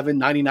 97,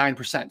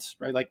 99%,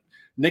 right? Like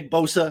Nick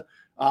Bosa,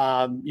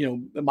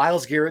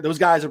 Myles Garrett, those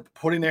guys are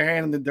putting their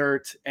hand in the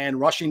dirt and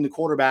rushing the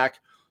quarterback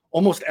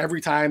almost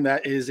every time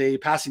that is a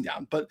passing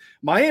down. But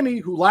Miami,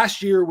 who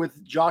last year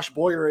with Josh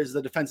Boyer as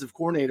the defensive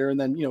coordinator, and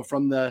then,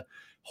 from the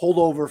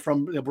holdover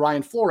from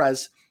Brian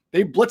Flores,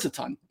 they blitz a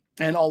ton.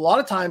 And a lot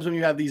of times when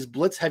you have these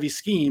blitz heavy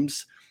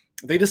schemes,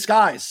 they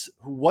disguise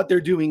what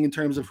they're doing in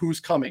terms of who's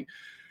coming.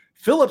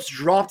 Phillips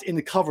dropped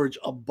into coverage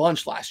a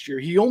bunch last year.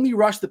 He only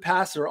rushed the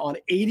passer on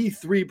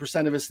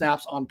 83% of his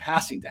snaps on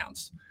passing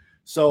downs.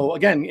 So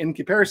again, in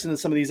comparison to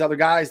some of these other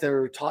guys that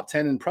are top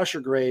 10 in pressure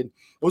grade,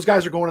 those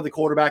guys are going to the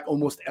quarterback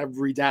almost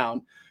every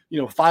down.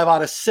 5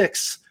 out of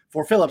 6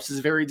 for Phillips is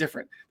very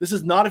different. This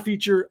is not a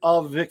feature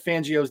of Vic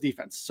Fangio's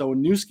defense. So a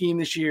new scheme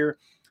this year,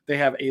 they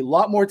have a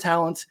lot more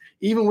talent.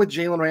 Even with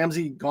Jalen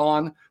Ramsey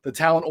gone, the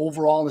talent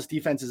overall in this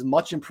defense is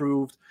much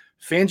improved.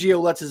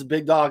 Fangio lets his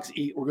big dogs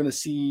eat. We're going to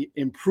see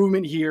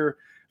improvement here.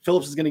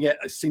 Phillips is going to get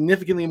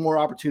significantly more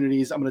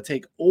opportunities. I'm going to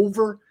take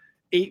over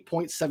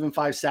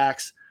 8.75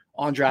 sacks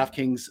on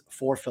DraftKings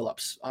for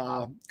Phillips.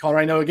 Connor,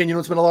 I know, again, you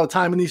don't spend a lot of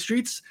time in these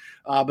streets,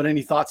 but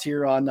any thoughts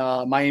here on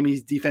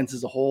Miami's defense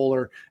as a whole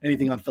or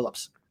anything on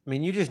Phillips? I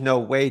mean, you just know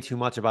way too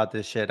much about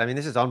this shit. I mean,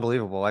 this is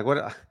unbelievable. Like,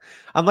 what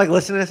I'm like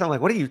listening to this, I'm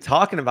like, what are you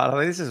talking about? I'm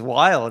like, this is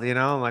wild,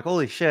 I'm like,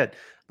 holy shit.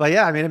 But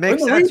yeah, I mean, it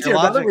makes sense. Here,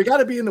 we got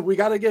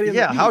to get in.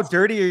 Yeah, how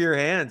dirty are your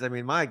hands? I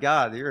mean, my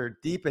God, you're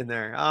deep in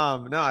there.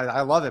 No,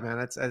 I love it, man.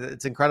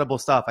 It's incredible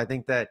stuff. I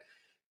think that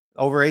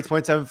over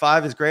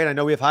 8.75 is great. I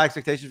know we have high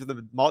expectations for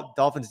the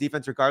Dolphins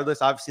defense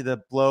regardless. Obviously, the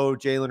blow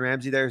Jalen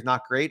Ramsey there is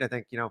not great. I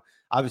think,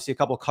 obviously a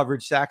couple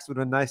coverage sacks would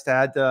have been nice to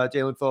add to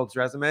Jalen Phillips'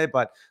 resume,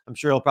 but I'm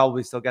sure he'll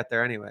probably still get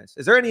there anyways.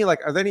 Are there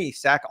any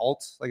sack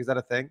alts? Like, is that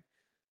a thing?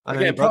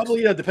 Again,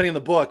 probably depending on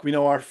the book. We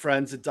know our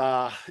friends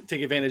that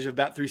take advantage of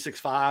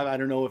Bet365. I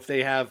don't know if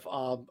they have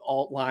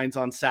alt lines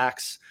on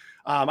sacks.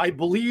 I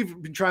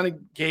believe, been trying to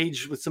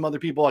gauge with some other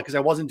people because I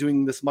wasn't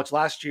doing this much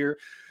last year.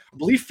 I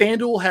believe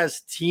FanDuel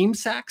has team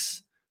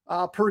sacks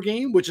per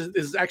game, which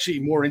is actually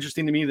more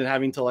interesting to me than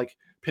having to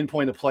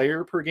pinpoint a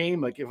player per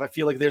game. Like if I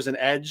feel like there's an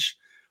edge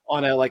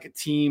on a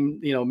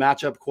team,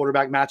 matchup,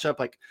 quarterback matchup,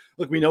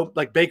 look, we know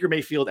Baker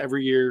Mayfield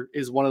every year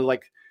is one of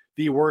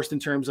the worst in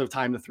terms of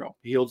time to throw.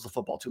 He holds the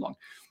football too long.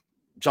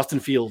 Justin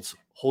Fields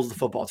holds the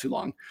football too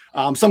long.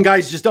 Some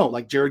guys just don't.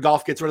 Like Jared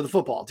Goff gets rid of the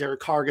football.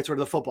 Derek Carr gets rid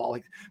of the football.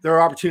 There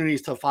are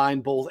opportunities to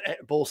find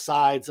both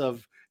sides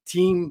of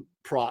team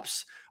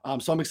props.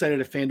 So I'm excited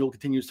if FanDuel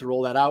continues to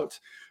roll that out.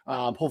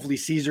 Hopefully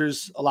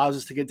Caesars allows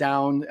us to get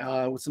down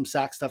with some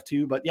sack stuff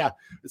too. But yeah,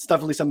 it's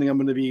definitely something I'm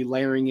going to be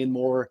layering in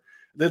more.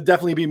 There'll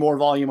definitely be more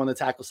volume on the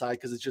tackle side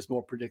because it's just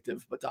more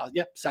predictive. But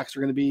sacks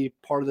are going to be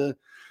part of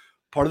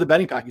the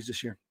betting package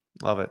this year.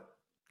 Love it.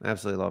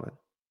 Absolutely love it.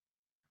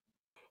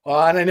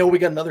 And I know we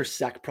got another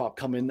sack prop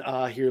coming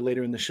here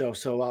later in the show.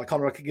 So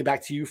Connor, I could get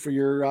back to you for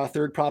your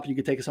third prop. You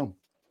could take us home.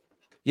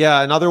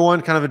 Yeah, another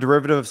one, kind of a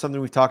derivative of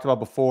something we've talked about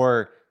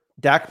before.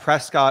 Dak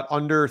Prescott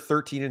under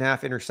 13.5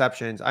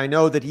 interceptions. I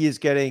know that he is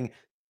getting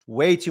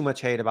way too much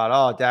hate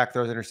about, Dak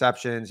throws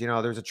interceptions.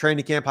 There's a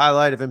training camp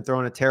highlight of him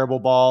throwing a terrible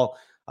ball.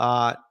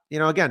 Again,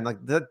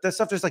 that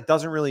stuff just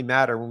doesn't really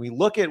matter. When we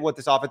look at what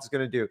this offense is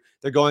going to do,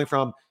 they're going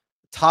from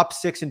top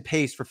 6 in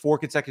pace for 4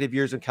 consecutive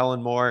years with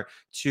Kellen Moore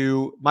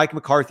to Mike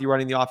McCarthy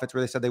running the offense, where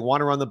they said they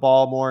want to run the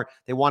ball more.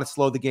 They want to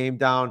slow the game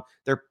down.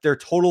 Their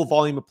total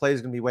volume of play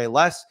is going to be way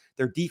less.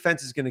 Their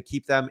defense is going to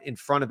keep them in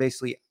front of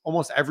basically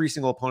almost every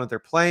single opponent they're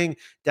playing.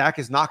 Dak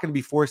is not going to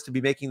be forced to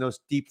be making those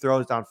deep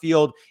throws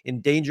downfield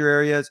in danger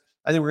areas.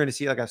 I think we're going to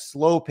see a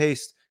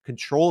slow-paced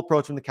control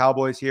approach from the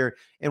Cowboys here.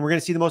 And we're going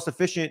to see the most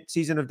efficient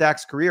season of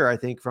Dak's career, I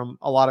think, from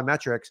a lot of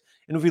metrics.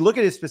 And if we look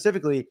at it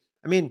specifically,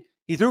 I mean,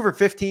 he threw for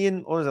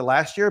 15, what was it,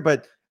 last year?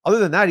 But other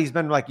than that, he's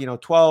been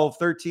 12,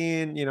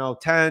 13,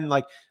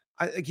 10.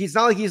 He's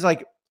not he's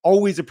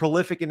always a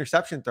prolific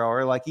interception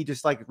thrower. He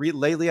just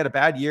lately had a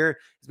bad year.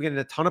 He's been getting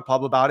a ton of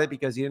pub about it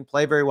because he didn't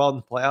play very well in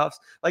the playoffs.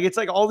 It's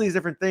all these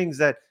different things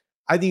that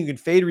I think you can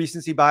fade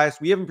recency bias.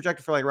 We haven't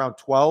projected for around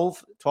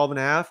 12 and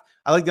a half.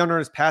 I like the under on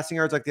his passing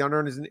yards, the under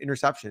on his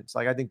interceptions.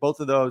 I think both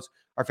of those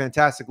are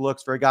fantastic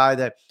looks for a guy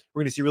that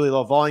we're going to see really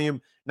low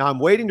volume. Now I'm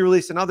waiting to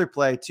release another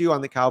play too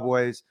on the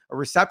Cowboys, a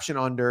reception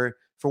under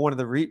for one of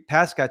the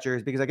pass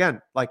catchers, because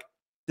again,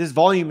 this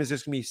volume is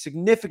just going to be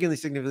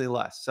significantly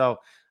less. So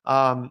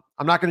I'm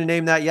not going to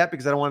name that yet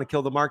because I don't want to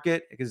kill the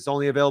market because it's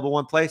only available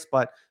one place,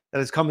 but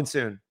that is coming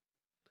soon.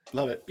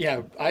 Love it.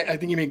 Yeah, I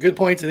think you made good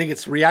points. I think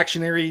it's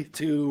reactionary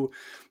to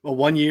a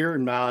 1 year,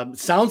 and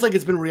sounds like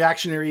it's been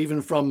reactionary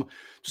even from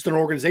just an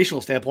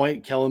organizational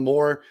standpoint. Kellen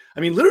Moore, I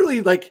mean,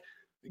 literally,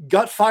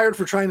 got fired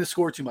for trying to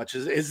score too much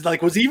is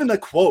like, was even the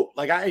quote.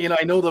 Like,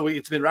 I know that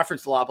it's been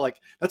referenced a lot, but like,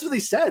 that's what they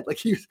said.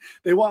 Like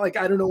they want, like,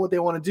 I don't know what they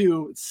want to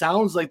do. It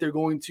sounds like they're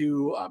going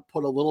to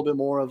put a little bit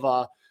more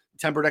of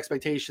tempered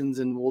expectations,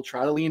 and we'll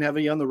try to lean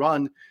heavy on the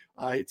run.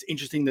 It's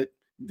interesting that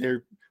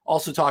they're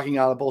also talking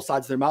out of both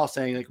sides of their mouth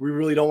saying, like, we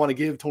really don't want to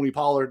give Tony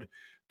Pollard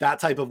that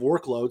type of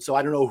workload. So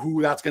I don't know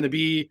who that's going to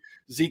be.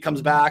 Zeke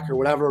comes back or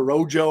whatever.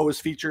 Rojo is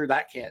featured.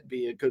 That can't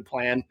be a good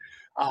plan.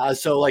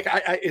 So like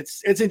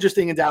it's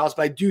interesting in Dallas,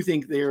 but I do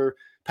think their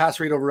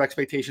pass rate over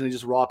expectation and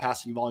just raw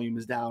passing volume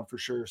is down for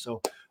sure.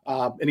 So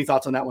any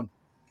thoughts on that one,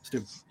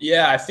 Stu?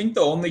 Yeah, I think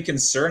the only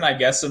concern, I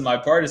guess, on my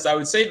part is I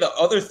would say the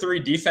other three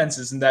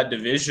defenses in that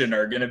division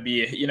are going to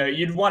be,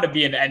 you'd want to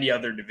be in any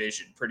other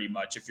division pretty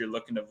much if you're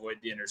looking to avoid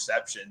the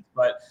interception.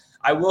 But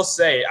I will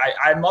say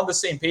I'm on the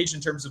same page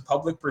in terms of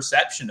public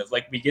perception of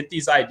like, we get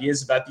these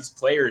ideas about these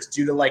players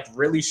due to like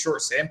really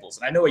short samples.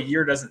 And I know a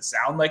year doesn't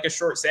sound like a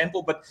short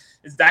sample, but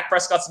Dak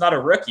Prescott's not a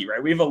rookie,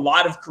 right? We have a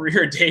lot of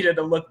career data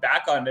to look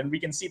back on, and we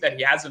can see that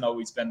he hasn't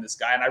always been this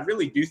guy. And I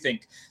really do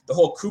think the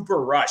whole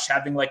Cooper Rush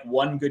having like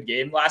one good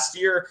game last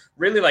year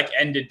really like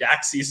ended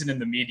Dak's season in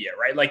the media,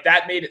 right? Like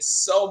that made it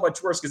so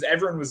much worse because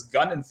everyone was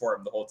gunning for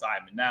him the whole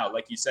time. And now,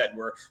 like you said,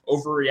 we're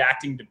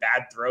overreacting to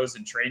bad throws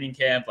in training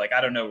camp. Like, I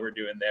don't know what we're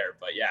doing there.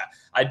 But yeah,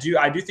 I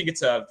do think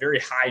it's a very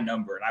high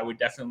number, and I would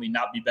definitely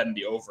not be betting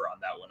the over on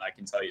that one. I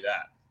can tell you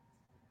that.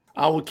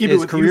 I will keep his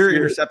it with career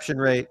interception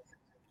rate.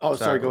 Oh,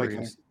 sorry, go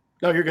ahead.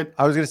 No, you're good.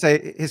 I was going to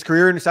say his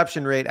career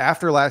interception rate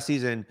after last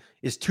season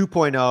is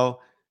 2.0.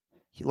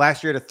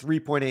 Last year had a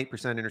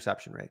 3.8%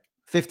 interception rate,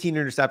 15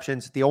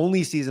 interceptions, the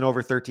only season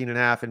over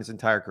 13.5 in his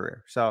entire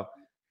career. So,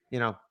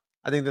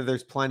 I think that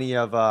there's plenty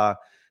of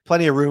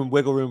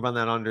wiggle room on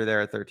that under there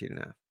at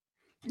 13.5.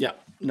 Yeah,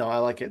 no, I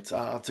like it.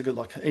 It's a good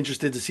look.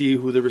 Interested to see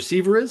who the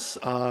receiver is,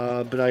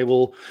 but I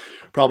will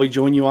probably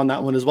join you on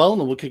that one as well.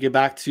 And we'll kick it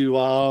back to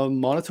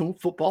monotone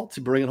football to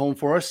bring it home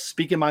for us.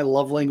 Speaking my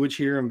love language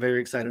here, I'm very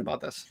excited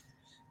about this.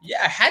 Yeah,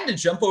 I had to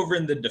jump over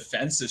in the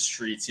defensive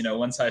streets,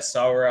 once I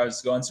saw where I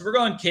was going. So we're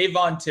going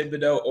Kayvon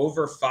Thibodeaux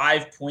over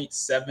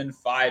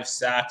 5.75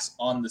 sacks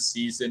on the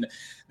season.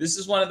 This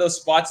is one of those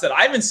spots that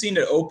I haven't seen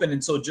it open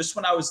until just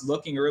when I was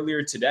looking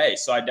earlier today.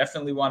 So I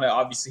definitely want to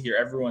obviously hear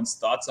everyone's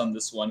thoughts on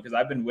this one because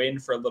I've been waiting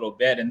for a little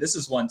bit. And this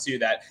is one too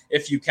that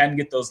if you can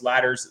get those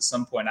ladders at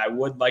some point, I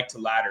would like to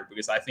ladder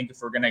because I think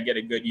if we're going to get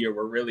a good year,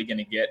 we're really going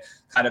to get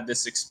kind of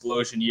this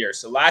explosion year.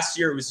 So last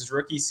year it was his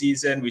rookie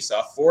season. We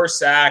saw 4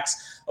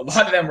 sacks. A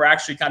lot of them were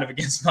actually kind of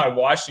against my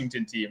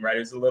Washington team, right? It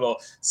was a little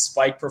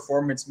spike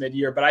performance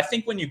mid-year. But I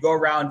think when you go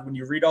around, when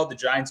you read all the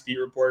Giants beat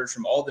reporters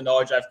from all the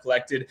knowledge I've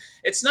collected,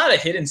 it's not a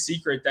hidden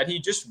secret that he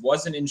just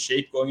wasn't in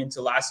shape going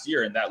into last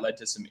year. And that led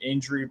to some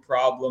injury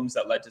problems,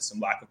 that led to some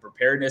lack of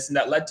preparedness, and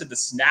that led to the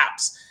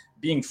snaps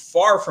being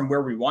far from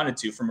where we wanted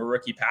to from a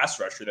rookie pass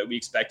rusher that we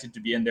expected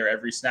to be in there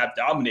every snap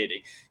dominating.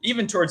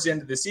 Even towards the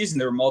end of the season,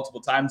 there were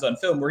multiple times on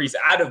film where he's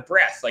out of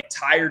breath, like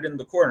tired in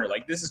the corner.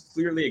 Like this is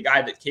clearly a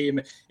guy that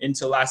came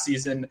into last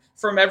season,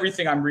 from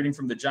everything I'm reading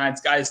from the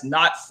Giants, guy is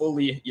not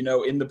fully,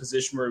 in the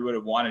position where we would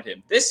have wanted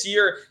him. This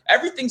year,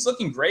 everything's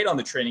looking great on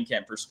the training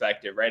camp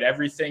perspective, right?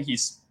 Everything,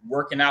 he's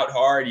working out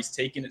hard. He's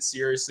taking it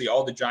seriously.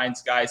 All the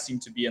Giants guys seem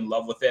to be in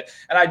love with it.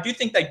 And I do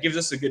think that gives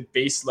us a good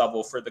base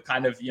level for the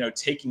kind of,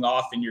 taking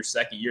off in your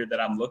second year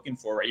that I'm looking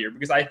for right here,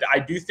 because I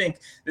do think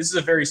this is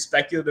a very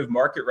speculative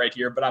market right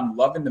here, but I'm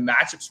loving the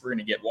matchups we're going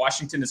to get.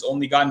 Washington has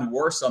only gotten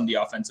worse on the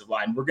offensive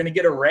line. We're going to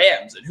get a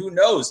Rams, and who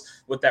knows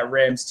what that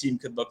Rams team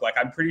could look like.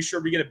 I'm pretty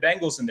sure we get a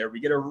Bengals in there. We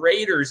get a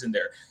Raiders in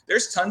there.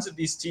 There's tons of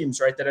these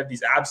teams, right, that have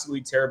these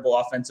absolutely terrible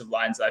offensive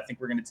lines that I think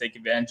we're going to take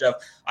advantage of.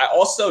 I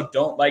also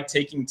don't like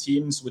taking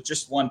teams with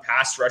just one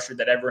pass rusher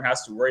that everyone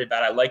has to worry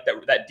about. I like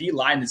that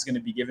D-line is going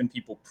to be giving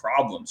people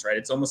problems, right?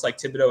 It's almost like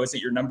Thibodeaux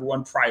isn't your number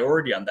one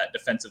priority on that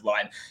defensive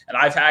line. And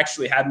I've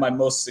actually had my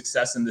most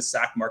success in the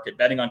sack market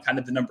betting on kind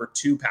of the number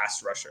 2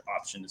 pass rusher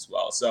option as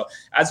well. So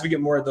as we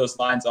get more of those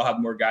lines, I'll have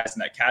more guys in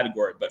that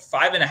category. But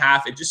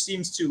 5.5, it just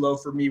seems too low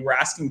for me. We're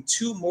asking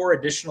 2 more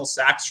additional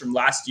sacks from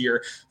last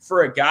year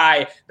for a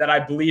guy that I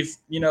believe,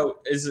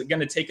 is going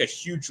to take a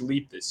huge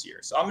leap this year.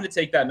 So I'm going to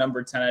take that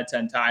number 10 out of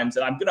 10 times,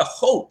 and I'm going to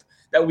hope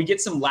that we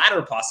get some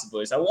ladder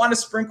possibilities. I want to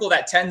sprinkle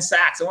that 10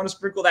 sacks. I want to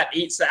sprinkle that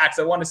 8 sacks.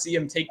 I want to see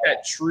him take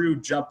that true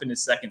jump in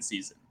his second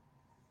season.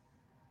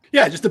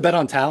 Yeah, just a bet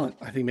on talent,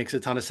 I think makes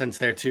a ton of sense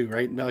there too,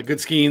 right? Good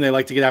scheme. They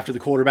like to get after the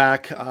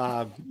quarterback.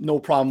 No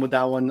problem with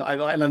that one.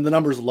 And then the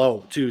number's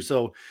low too.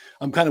 So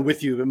I'm kind of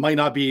with you. It might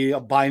not be a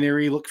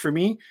binary look for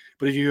me,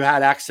 but if you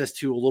had access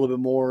to a little bit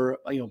more,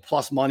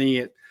 plus money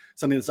at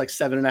something that's like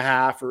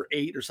 7.5 or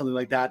 8 or something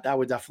like that, that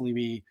would definitely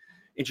be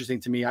interesting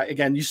to me.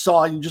 You just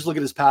look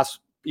at his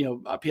past,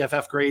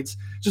 PFF grades,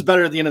 just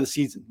better at the end of the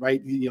season,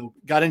 right?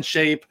 Got in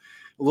shape,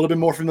 a little bit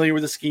more familiar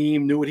with the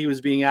scheme, knew what he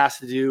was being asked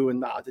to do,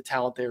 and the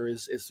talent there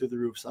is through the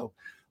roof. So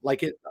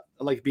like it.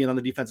 I like being on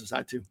the defensive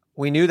side too.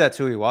 We knew that's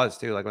who he was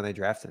too. Like when they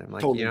drafted him,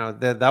 like, totally.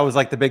 That was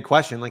like the big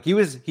question. Like he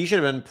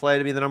should have been played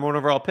to be the number 1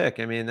 overall pick.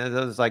 I mean, it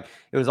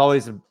was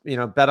always,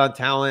 bet on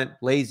talent,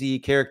 lazy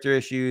character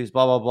issues,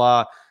 blah, blah,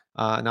 blah.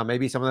 Now,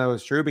 maybe some of that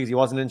was true because he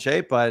wasn't in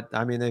shape, but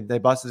I mean, they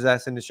busted his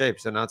ass into shape.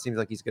 So now it seems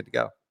like he's good to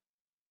go.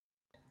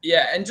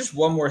 Yeah, and just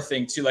one more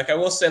thing too. Like I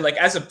will say, like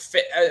as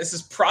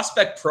his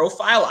prospect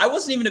profile, I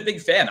wasn't even a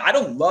big fan. I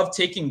don't love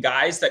taking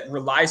guys that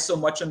rely so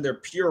much on their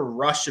pure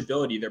rush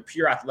ability, their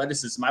pure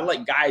athleticism. I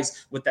like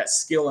guys with that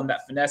skill and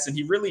that finesse, and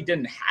he really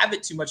didn't have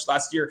it too much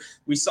last year.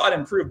 We saw it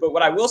improve, but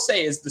what I will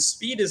say is the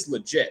speed is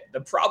legit. The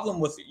problem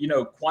with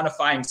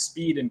quantifying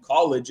speed in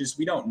college is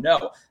we don't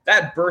know.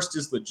 That burst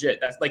is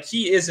legit. That's like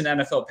he is an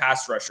NFL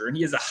pass rusher, and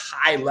he is a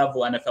high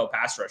level NFL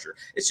pass rusher.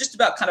 It's just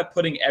about kind of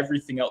putting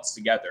everything else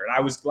together, and I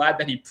was glad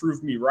that he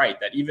proved me right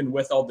that even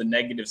with all the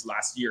negatives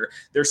last year,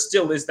 there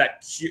still is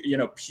that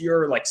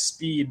pure like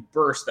speed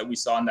burst that we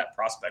saw in that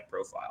prospect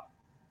profile.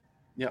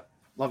 Yeah,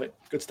 love it.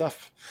 Good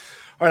stuff.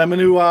 All right, I'm going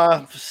to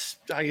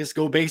I guess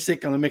go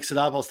basic. I'm going to mix it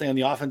up. I'll stay on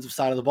the offensive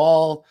side of the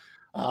ball.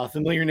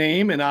 Familiar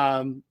name,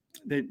 and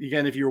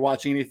again, if you're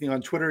watching anything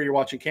on Twitter, you're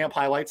watching camp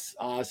highlights.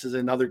 This is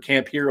another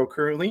camp hero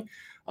currently.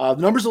 The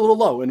number's a little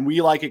low, and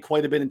we like it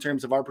quite a bit in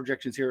terms of our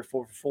projections here at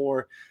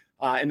 4-for-4.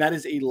 And that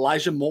is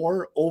Elijah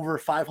Moore over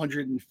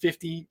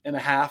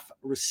 550.5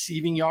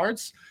 receiving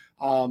yards.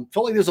 Felt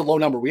like there's a low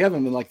number. We have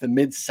him in like the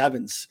mid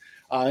sevens.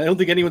 I don't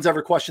think anyone's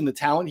ever questioned the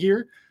talent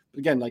here.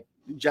 But again, like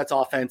Jets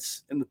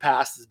offense in the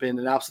past has been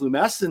an absolute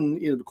mess.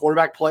 And, the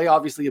quarterback play,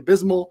 obviously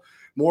abysmal.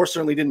 Moore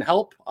certainly didn't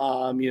help,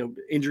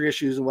 injury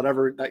issues and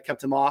whatever that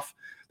kept him off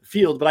the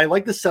field. But I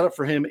like the setup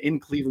for him in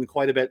Cleveland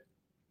quite a bit.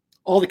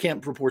 All the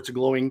camp reports are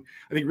glowing.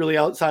 I think really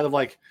outside of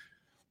like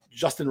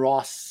Justin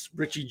Ross,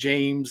 Richie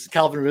James,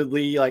 Calvin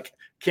Ridley, like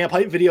camp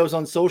hype videos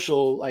on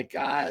social, like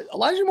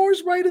Elijah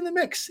Moore's right in the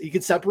mix. He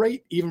could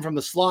separate even from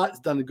the slot. He's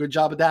done a good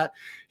job of that.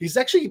 He's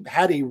actually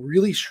had a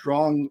really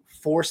strong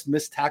forced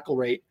missed tackle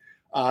rate.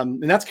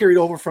 And that's carried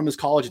over from his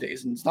college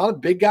days. And it's not a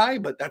big guy,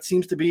 but that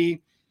seems to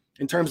be,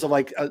 in terms of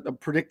like a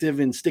predictive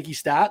and sticky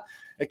stat,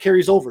 it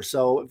carries over.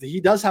 So if he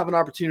does have an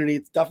opportunity,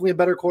 it's definitely a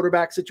better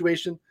quarterback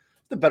situation,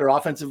 the better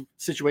offensive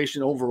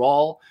situation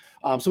overall.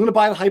 So I'm going to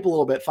buy the hype a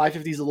little bit.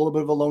 550 is a little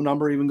bit of a low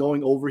number, even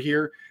going over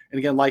here. And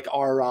again, like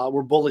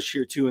we're bullish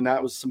here too. And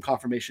that was some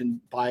confirmation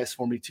bias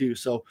for me too.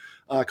 So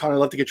Connor, I'd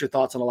love to get your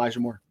thoughts on Elijah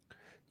Moore.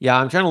 Yeah,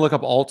 I'm trying to look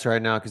up Alt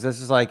right now because this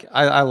is like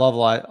I love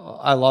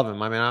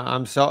him. I mean,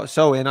 I'm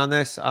so in on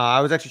this. I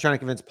was actually trying to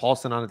convince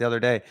Paulson on it the other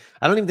day.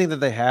 I don't even think that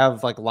they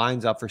have like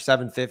lines up for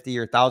 750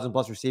 or 1,000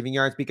 plus receiving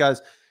yards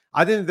because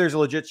I think there's a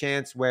legit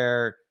chance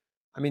where,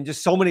 I mean,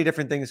 just so many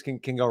different things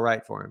can go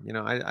right for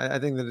him. I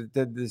think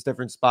that this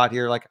different spot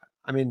here, like,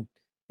 I mean,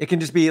 it can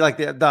just be like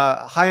the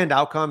high end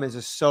outcome is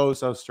just so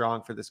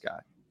strong for this guy.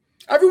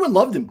 Everyone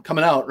loved him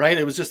coming out, right?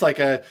 It was just like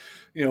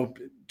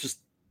just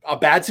a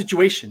bad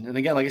situation. And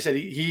again, like I said,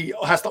 he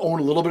has to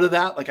own a little bit of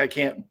that. Like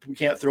we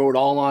can't throw it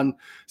all on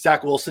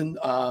Zach Wilson.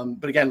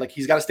 But again, like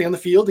he's got to stay on the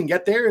field and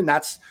get there. And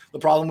that's the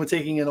problem with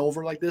taking it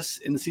over like this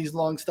in the season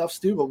long stuff,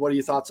 Stu. But what are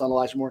your thoughts on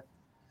Elijah Moore?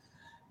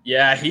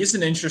 Yeah, he's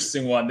an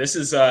interesting one. This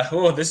is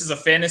a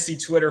fantasy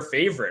Twitter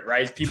favorite,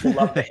 right? People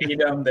love to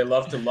hate him. They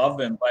love to love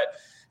him. But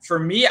for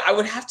me, I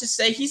would have to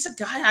say he's a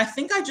guy I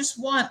think I just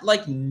want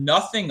like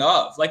nothing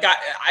of. Like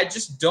I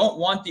just don't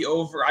want the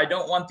over. I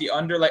don't want the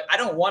under. Like I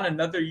don't want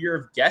another year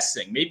of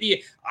guessing.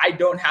 Maybe I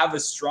don't have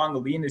as strong a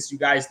lean as you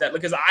guys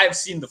because I've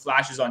seen the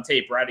flashes on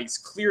tape, right? It's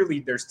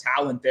clearly there's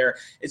talent there.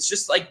 It's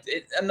just like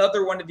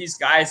another one of these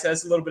guys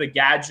has a little bit of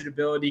gadget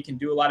ability, can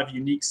do a lot of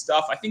unique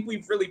stuff. I think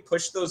we've really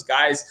pushed those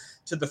guys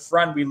to the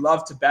front. We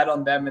love to bet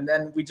on them. And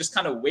then we just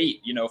kind of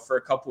wait, for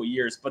a couple of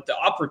years. But the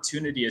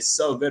opportunity is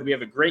so good. We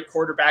have a great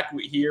quarterback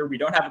here. We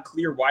don't have a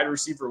clear wide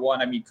receiver one.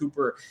 I mean,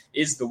 Cooper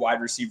is the wide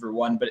receiver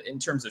one, but in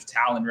terms of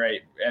talent, right,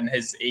 and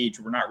his age,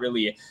 we're not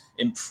really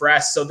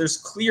impressed. So there's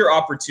clear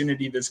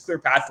opportunity. There's clear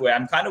pathway.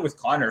 I'm kind of with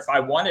Connor. If I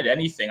wanted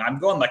anything, I'm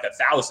going like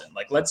 1,000.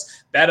 Like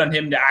let's bet on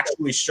him to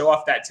actually show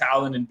off that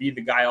talent and be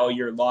the guy all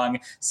year long,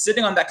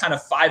 sitting on that kind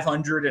of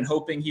 500 and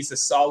hoping he's a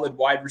solid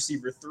wide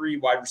receiver 3,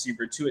 wide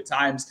receiver 2 at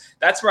times.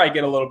 That's where I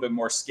get a little bit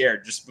more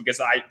scared just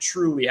because I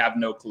truly have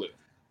no clue.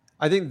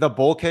 I think the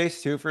bull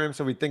case too for him.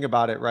 So we think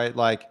about it, right?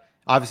 Like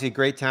obviously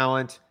great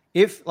talent.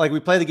 If like we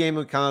play the game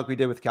kind of like we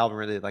did with Calvin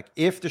Ridley, like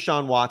if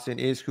Deshaun Watson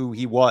is who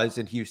he was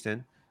in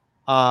Houston,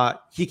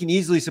 he can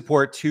easily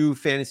support 2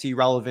 fantasy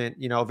relevant,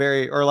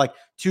 like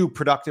 2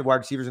 productive wide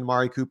receivers in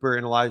Amari Cooper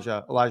and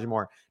Elijah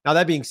Moore. Now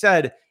that being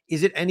said,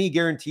 is it any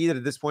guarantee that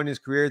at this point in his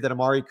career that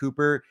Amari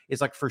Cooper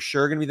is like for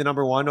sure going to be the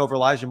number 1 over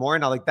Elijah Moore?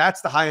 Now, like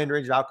that's the high end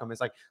range of outcome. It's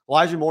like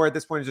Elijah Moore at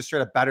this point is just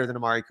straight up better than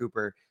Amari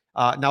Cooper.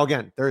 Now,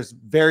 again, there's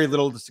very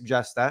little to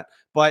suggest that,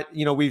 but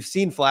we've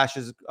seen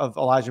flashes of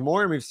Elijah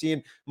Moore and we've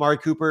seen Amari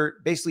Cooper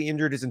basically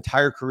injured his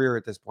entire career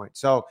at this point.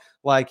 So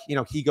like,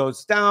 he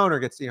goes down or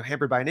gets,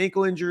 hampered by an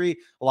ankle injury.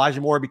 Elijah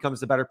Moore becomes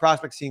the better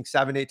prospect, seeing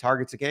 7-8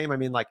 targets a game. I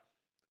mean, like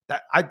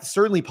that,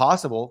 certainly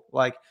possible.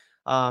 Like,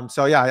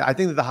 so yeah, I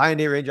think that the high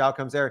and 8 range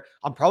outcomes there,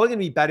 I'm probably going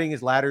to be betting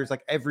his ladders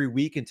like every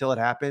week until it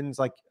happens,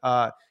 like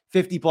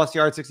 50 plus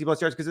yards, 60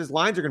 plus yards, because his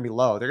lines are going to be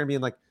low. They're going to be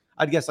in like,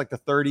 I'd guess like the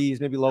 30s,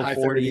 maybe low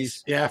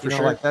 40s. Yeah, for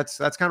sure. Like that's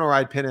kind of where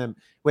I'd pin him,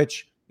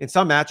 which, in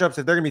some matchups,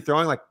 if they're going to be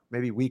throwing like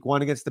maybe week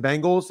 1 against the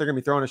Bengals, they're going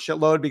to be throwing a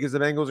shitload because the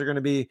Bengals are going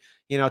to be,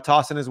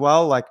 tossing as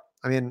well. Like,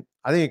 I mean,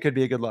 I think it could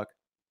be a good look.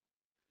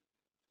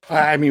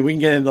 I mean, we can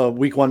get into the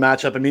week 1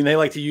 matchup. I mean, they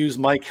like to use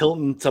Mike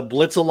Hilton to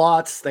blitz a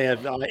lot. They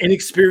have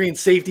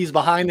inexperienced safeties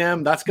behind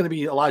them. That's going to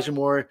be Elijah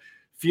Moore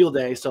field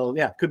day. So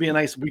yeah, could be a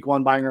nice week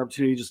 1 buying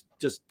opportunity.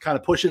 Just kind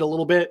of push it a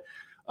little bit.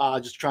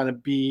 Just trying to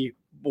be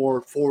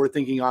more forward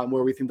thinking on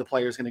where we think the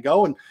player is going to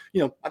go. And,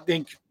 I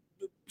think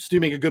Stu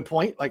make a good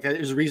point. Like,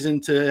 there's a reason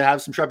to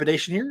have some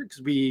trepidation here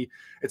because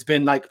it's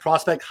been like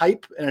prospect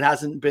hype and it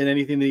hasn't been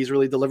anything that he's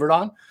really delivered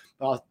on.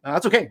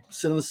 That's okay.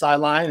 Sit on the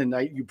sideline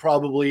and you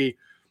probably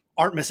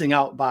aren't missing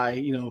out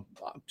by,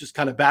 just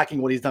kind of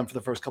backing what he's done for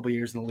the first couple of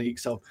years in the league.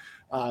 So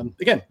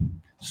again,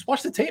 just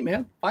watch the tape,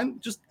 man.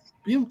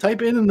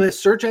 Type in the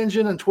search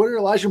engine on Twitter,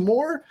 Elijah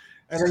Moore,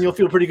 and then you'll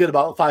feel pretty good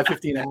about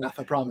 550.5,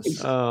 I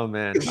promise. Oh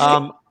man.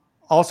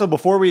 Also,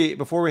 before we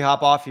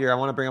hop off here, I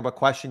want to bring up a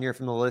question here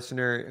from the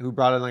listener who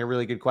brought in like a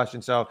really good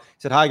question. So he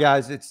said, "Hi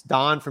guys, it's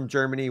Don from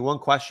Germany. One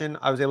question: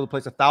 I was able to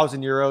place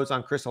 €1,000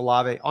 on Chris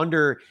Olave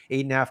under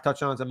 8.5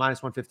 touchdowns at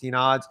 -115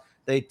 odds.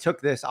 They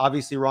took this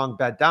obviously wrong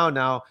bet down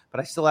now, but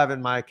I still have it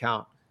in my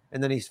account."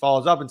 And then he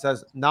follows up and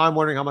says, "Now I'm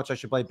wondering how much I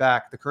should play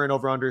back. The current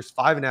over under is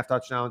 5.5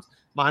 touchdowns,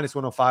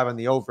 -105 on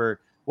the over.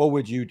 What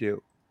would you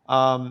do?"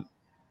 I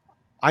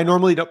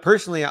normally don't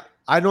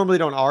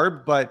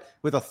arb, but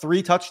with a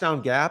 3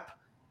 touchdown gap,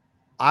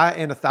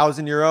 and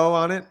 €1,000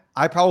 on it,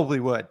 I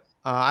probably would.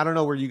 I don't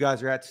know where you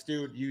guys are at,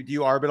 Stu. Do you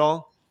arb at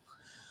all?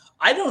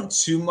 I don't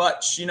too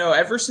much,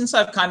 ever since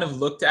I've kind of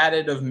looked at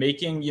it of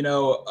making,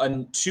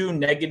 2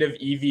 negative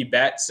EV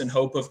bets in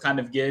hope of kind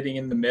of getting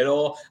in the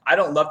middle. I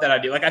don't love that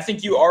idea. Like, I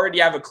think you already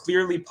have a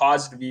clearly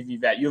positive EV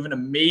bet. You have an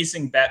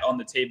amazing bet on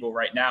the table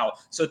right now.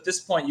 So at this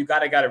point, you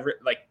gotta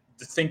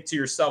to think to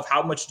yourself,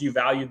 how much do you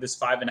value this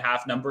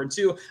 5.5 number? And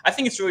 2, I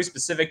think it's really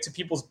specific to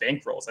people's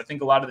bankrolls. I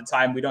think a lot of the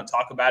time we don't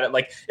talk about it.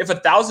 Like, if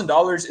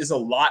 $1,000 is a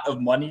lot of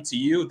money to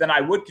you, then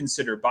I would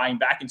consider buying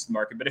back into the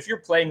market. But if you're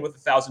playing with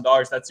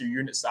 $1,000, that's your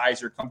unit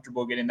size, you're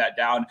comfortable getting that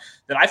down,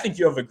 then I think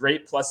you have a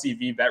great plus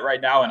EV bet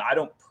right now. And I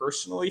don't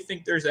personally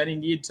think there's any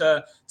need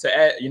to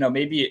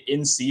maybe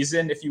in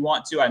season if you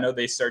want to. I know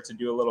they start to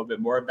do a little bit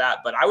more of that,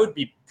 but I would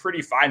be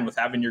pretty fine with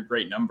having your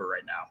great number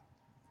right now.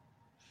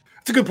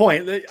 It's a good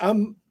point.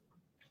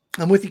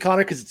 I'm with you,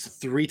 Connor, because it's a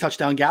 3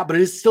 touchdown gap, but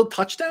it is still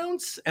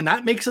touchdowns. And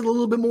that makes it a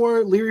little bit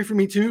more leery for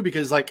me too,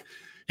 because like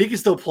he can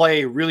still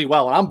play really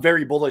well. And I'm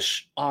very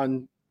bullish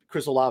on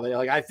Chris Olave.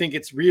 Like, I think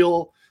it's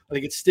real. I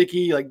think it's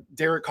sticky. Like,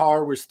 Derek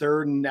Carr was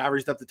 3rd and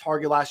averaged up the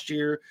target last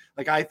year.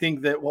 Like, I think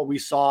that what we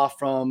saw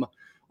from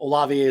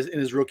Olave in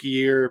his rookie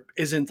year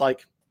isn't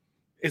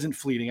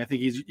fleeting. I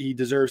think he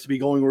deserves to be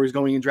going where he's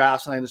going in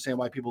drafts. And I understand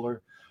why people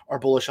are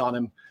bullish on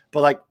him, but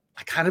like,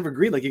 I kind of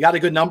agree. Like, you got a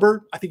good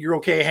number. I think you're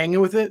okay hanging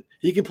with it.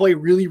 He can play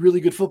really, really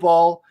good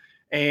football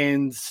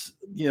and,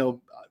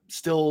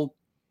 still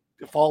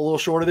fall a little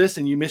short of this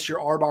and you miss your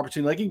ARB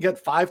opportunity. Like, you can get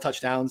 5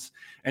 touchdowns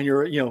and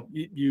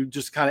you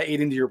just kind of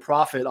ate into your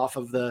profit off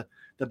of the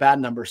bad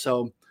number.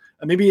 So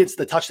maybe it's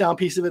the touchdown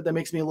piece of it that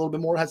makes me a little bit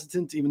more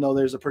hesitant, even though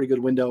there's a pretty good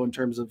window in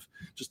terms of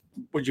just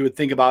what you would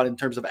think about in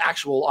terms of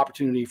actual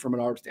opportunity from an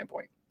ARB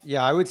standpoint.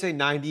 Yeah, I would say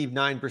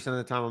 99% of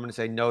the time I'm going to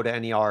say no to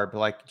any ARB,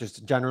 like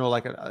just general,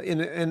 like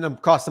in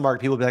across the market,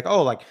 people will be like,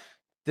 oh, like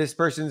this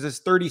person's is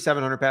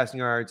 3,700 passing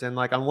yards and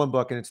like on one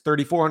book and it's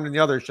 3,400 in the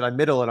other. Should I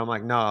middle it? I'm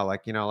like, no,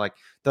 like, like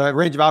the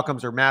range of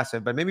outcomes are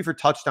massive, but maybe for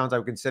touchdowns, I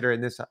would consider in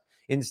this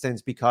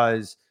instance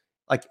because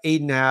like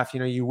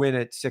 8.5, you win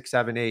at 6,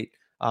 7, 8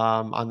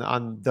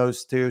 on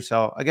those 2.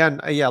 So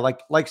again, yeah,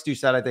 like Stu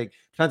said, I think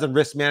depends on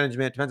risk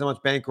management, depends on how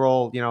much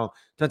bankroll,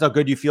 depends how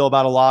good you feel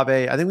about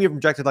Olave. I think we have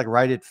projected like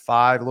right at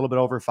 5, a little bit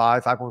over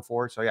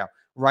 5.4. So yeah,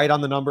 right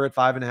on the number at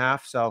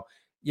 5.5. So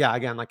yeah,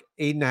 again, like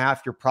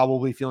 8.5, you're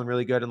probably feeling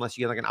really good unless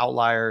you get like an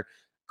outlier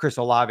Chris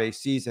Olave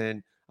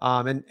season.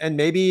 And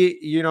maybe,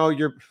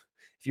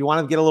 if you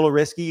want to get a little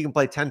risky, you can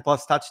play 10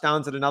 plus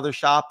touchdowns at another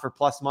shop for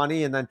plus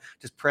money and then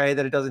just pray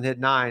that it doesn't hit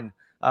 9.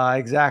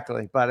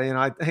 Exactly. But,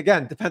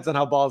 again, depends on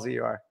how ballsy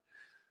you are.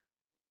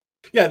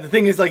 Yeah. The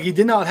thing is, like, he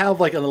did not have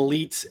like an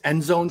elite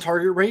end zone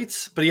target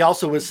rates, but he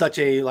also was such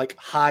a like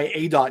high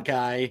ADOT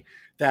guy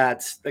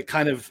that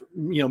kind of,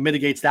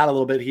 mitigates that a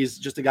little bit. He's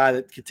just a guy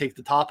that could take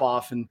the top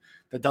off and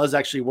that does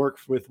actually work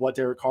with what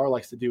Derek Carr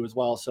likes to do as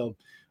well. So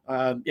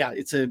yeah,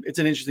 it's an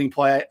interesting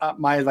play.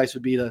 My advice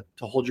would be to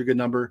hold your good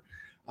number.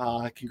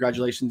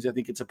 Congratulations. I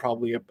think it's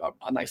probably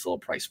a nice little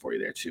price for you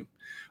there too.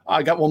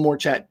 I got one more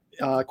chat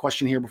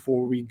question here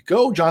before we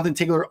go. Jonathan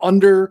Taylor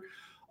under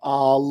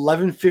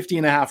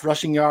 1150.5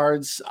 rushing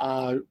yards.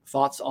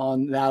 Thoughts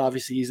on that?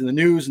 Obviously he's in the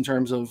news in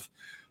terms of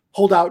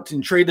holdout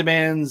and trade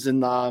demands.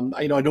 And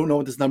I don't know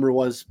what this number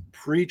was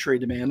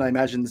pre-trade demand. I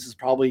imagine this has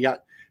probably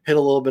got hit a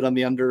little bit on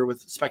the under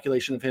with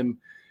speculation of him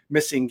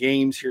missing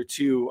games here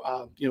too.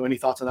 Any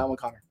thoughts on that one,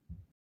 Connor?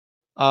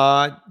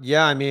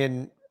 Yeah, I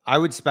mean, I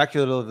would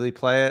speculatively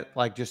play it,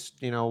 like just,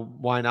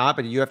 why not?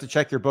 But you have to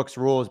check your book's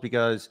rules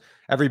because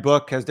every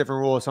book has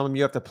different rules. Some of them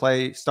you have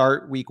to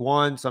start week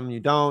 1, some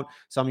you don't.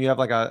 Some you have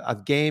like a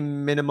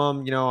game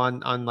minimum,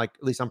 on like,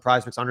 at least on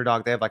PrizePicks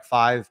Underdog, they have like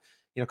 5,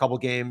 couple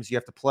games you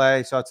have to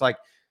play. So it's like,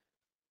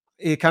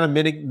 it kind of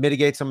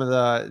mitigates some of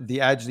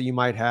the edge that you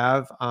might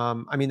have.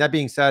 I mean, that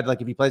being said, like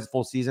if he plays the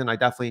full season, I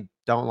definitely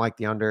don't like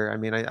the under.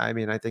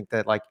 I think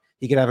that like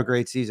he could have a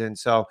great season.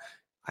 So,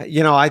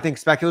 I think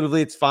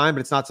speculatively it's fine, but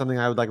it's not something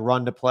I would like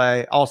run to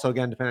play. Also,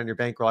 again, depending on your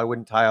bankroll, I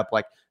wouldn't tie up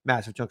like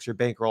massive chunks of your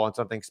bankroll on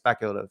something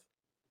speculative.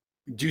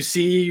 Do you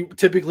see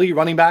typically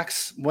running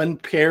backs when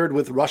paired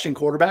with rushing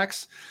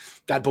quarterbacks?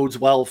 That bodes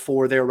well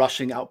for their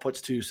rushing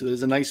outputs too. So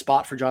there's a nice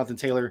spot for Jonathan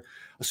Taylor,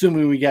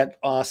 assuming we get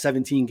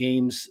 17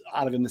 games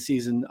out of him this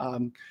season.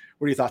 What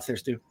are your thoughts there,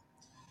 Stu?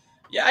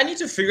 Yeah, I need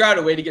to figure out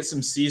a way to get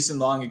some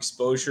season-long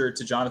exposure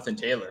to Jonathan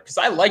Taylor because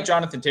I like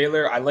Jonathan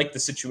Taylor. I like the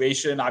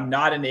situation. I'm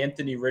not an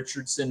Anthony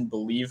Richardson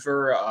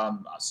believer.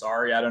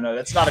 Sorry, I don't know.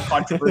 That's not a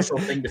controversial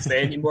thing to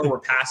say anymore. We're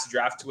past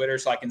draft Twitter,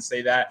 so I can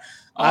say that.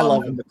 I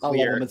love him.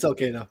 It's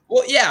okay though.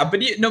 Well, yeah,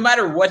 but no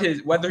matter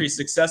whether he's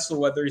successful,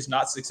 whether he's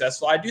not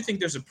successful, I do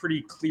think there's a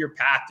pretty clear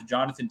path to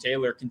Jonathan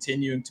Taylor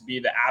continuing to be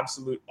the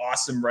absolute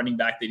awesome running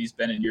back that he's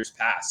been in years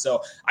past.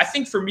 So I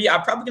think for me,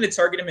 I'm probably going to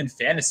target him in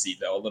fantasy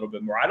though a little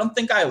bit more. I don't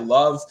think I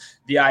love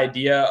the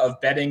idea of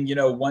betting,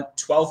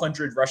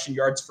 1,200 rushing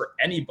yards for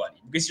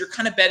anybody because you're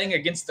kind of betting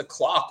against the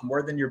clock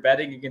more than you're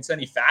betting against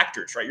any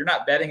factors, right? You're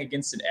not betting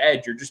against an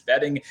edge. You're just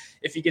betting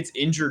if he gets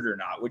injured or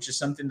not, which is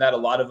something that a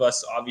lot of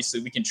us,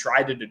 obviously, we can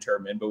try to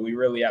determine, but we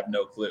really have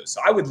no clue.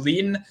 So I would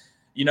lean,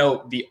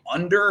 the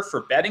under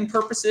for betting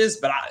purposes,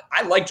 but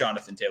I like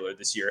Jonathan Taylor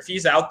this year. If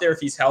he's out there, if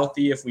he's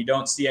healthy, if we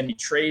don't see any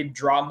trade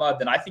drama,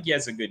 then I think he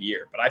has a good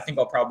year, but I think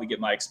I'll probably get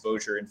my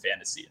exposure in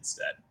fantasy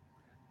instead.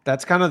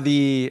 That's kind of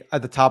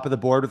at the top of the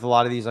board with a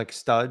lot of these like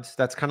studs.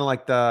 That's kind of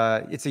like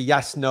it's a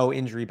yes, no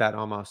injury bet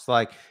almost.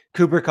 Like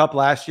Cooper Kupp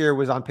last year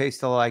was on pace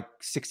to like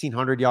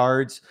 1,600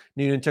 yards.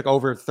 Newton took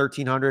over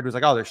 1,300. It was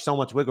like, oh, there's so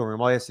much wiggle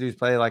room. All he has to do is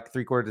play like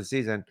 3/4 of the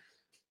season.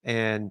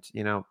 And,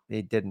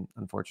 he didn't,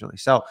 unfortunately.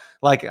 So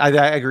like, I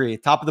agree.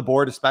 Top of the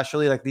board,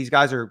 especially like these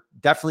guys are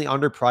definitely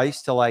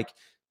underpriced to like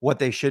what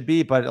they should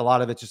be. But a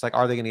lot of it's just like,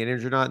 are they going to get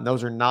injured or not? And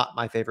those are not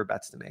my favorite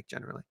bets to make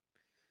generally.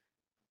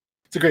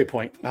 It's a great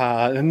point.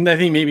 And I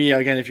think maybe,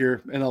 again, if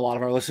you're, and a lot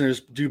of our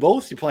listeners do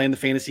both, you play in the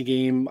fantasy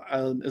game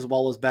as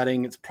well as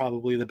betting, it's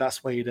probably the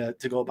best way to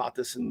go about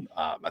this and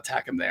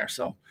attack them there.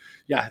 So,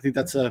 yeah, I think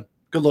that's a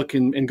good look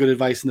and good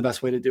advice and the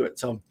best way to do it.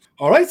 So,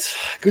 all right,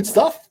 good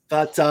stuff.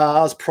 That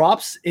was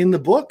props in the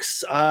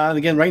books. And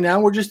again, right now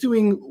we're just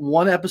doing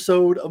one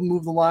episode of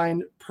Move the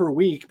Line per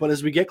week. But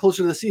as we get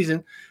closer to the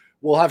season,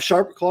 we'll have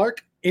Sharp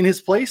Clark in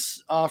his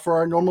place for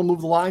our normal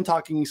Move the Line,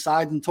 talking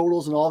sides and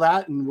totals and all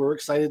that. And we're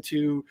excited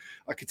to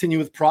continue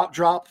with Prop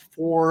Drop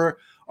for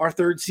our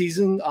third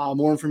season.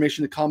 More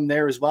information to come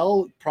there as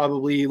well,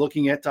 probably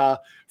looking at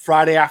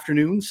Friday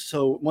afternoons.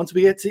 So once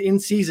we get to in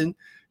season,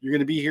 you're going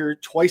to be here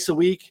twice a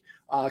week,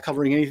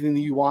 covering anything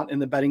that you want in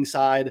the betting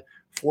side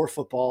for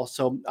football.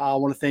 So I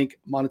want to thank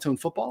Monotone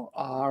Football,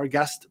 our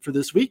guest for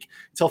this week.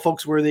 Tell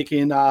folks where they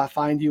can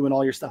find you and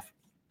all your stuff.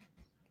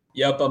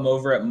 Yep, I'm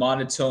over at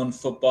Monotone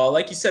Football.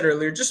 Like you said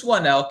earlier, just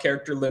 1L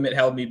character limit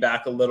held me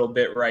back a little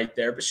bit right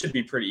there, but should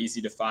be pretty easy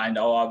to find.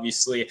 I'll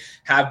obviously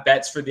have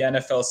bets for the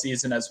NFL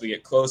season as we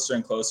get closer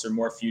and closer,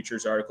 more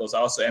futures articles. I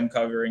also am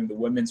covering the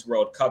Women's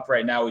World Cup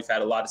right now. We've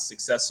had a lot of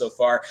success so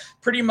far.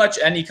 Pretty much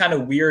any kind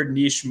of weird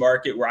niche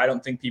market where I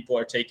don't think people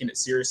are taking it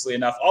seriously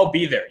enough, I'll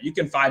be there. You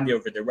can find me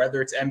over there,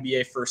 whether it's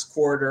NBA first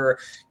quarter,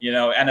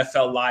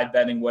 NFL live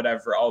betting,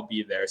 whatever, I'll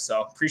be there.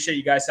 So appreciate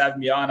you guys having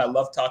me on. I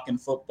love talking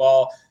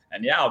football.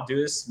 And yeah, I'll do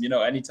this,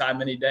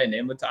 anytime, any day.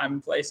 Name the time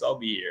and place, I'll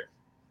be here.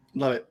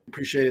 Love it.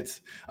 Appreciate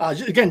it.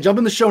 Again, jump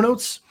in the show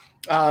notes.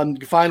 You can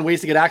find ways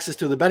to get access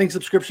to the betting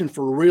subscription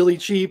for really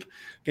cheap.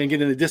 You can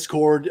get in the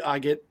Discord. I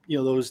get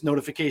those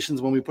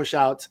notifications when we push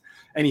out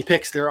any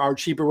picks. There are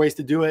cheaper ways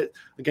to do it.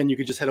 Again, you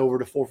could just head over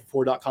to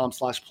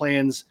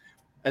 4for4.com/plans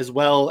as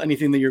well.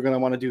 Anything that you're going to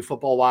want to do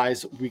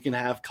football-wise, we can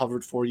have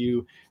covered for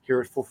you here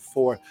at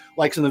 4for4.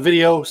 Likes on the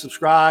video,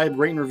 subscribe,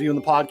 rate and review on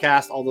the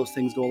podcast. All those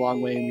things go a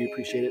long way, and we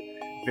appreciate it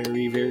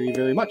very, very,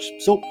 very much.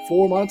 So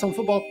for Monotone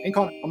Football and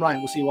Connor, I'm Ryan.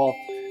 We'll see you all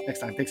next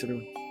time. Thanks,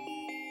 everyone.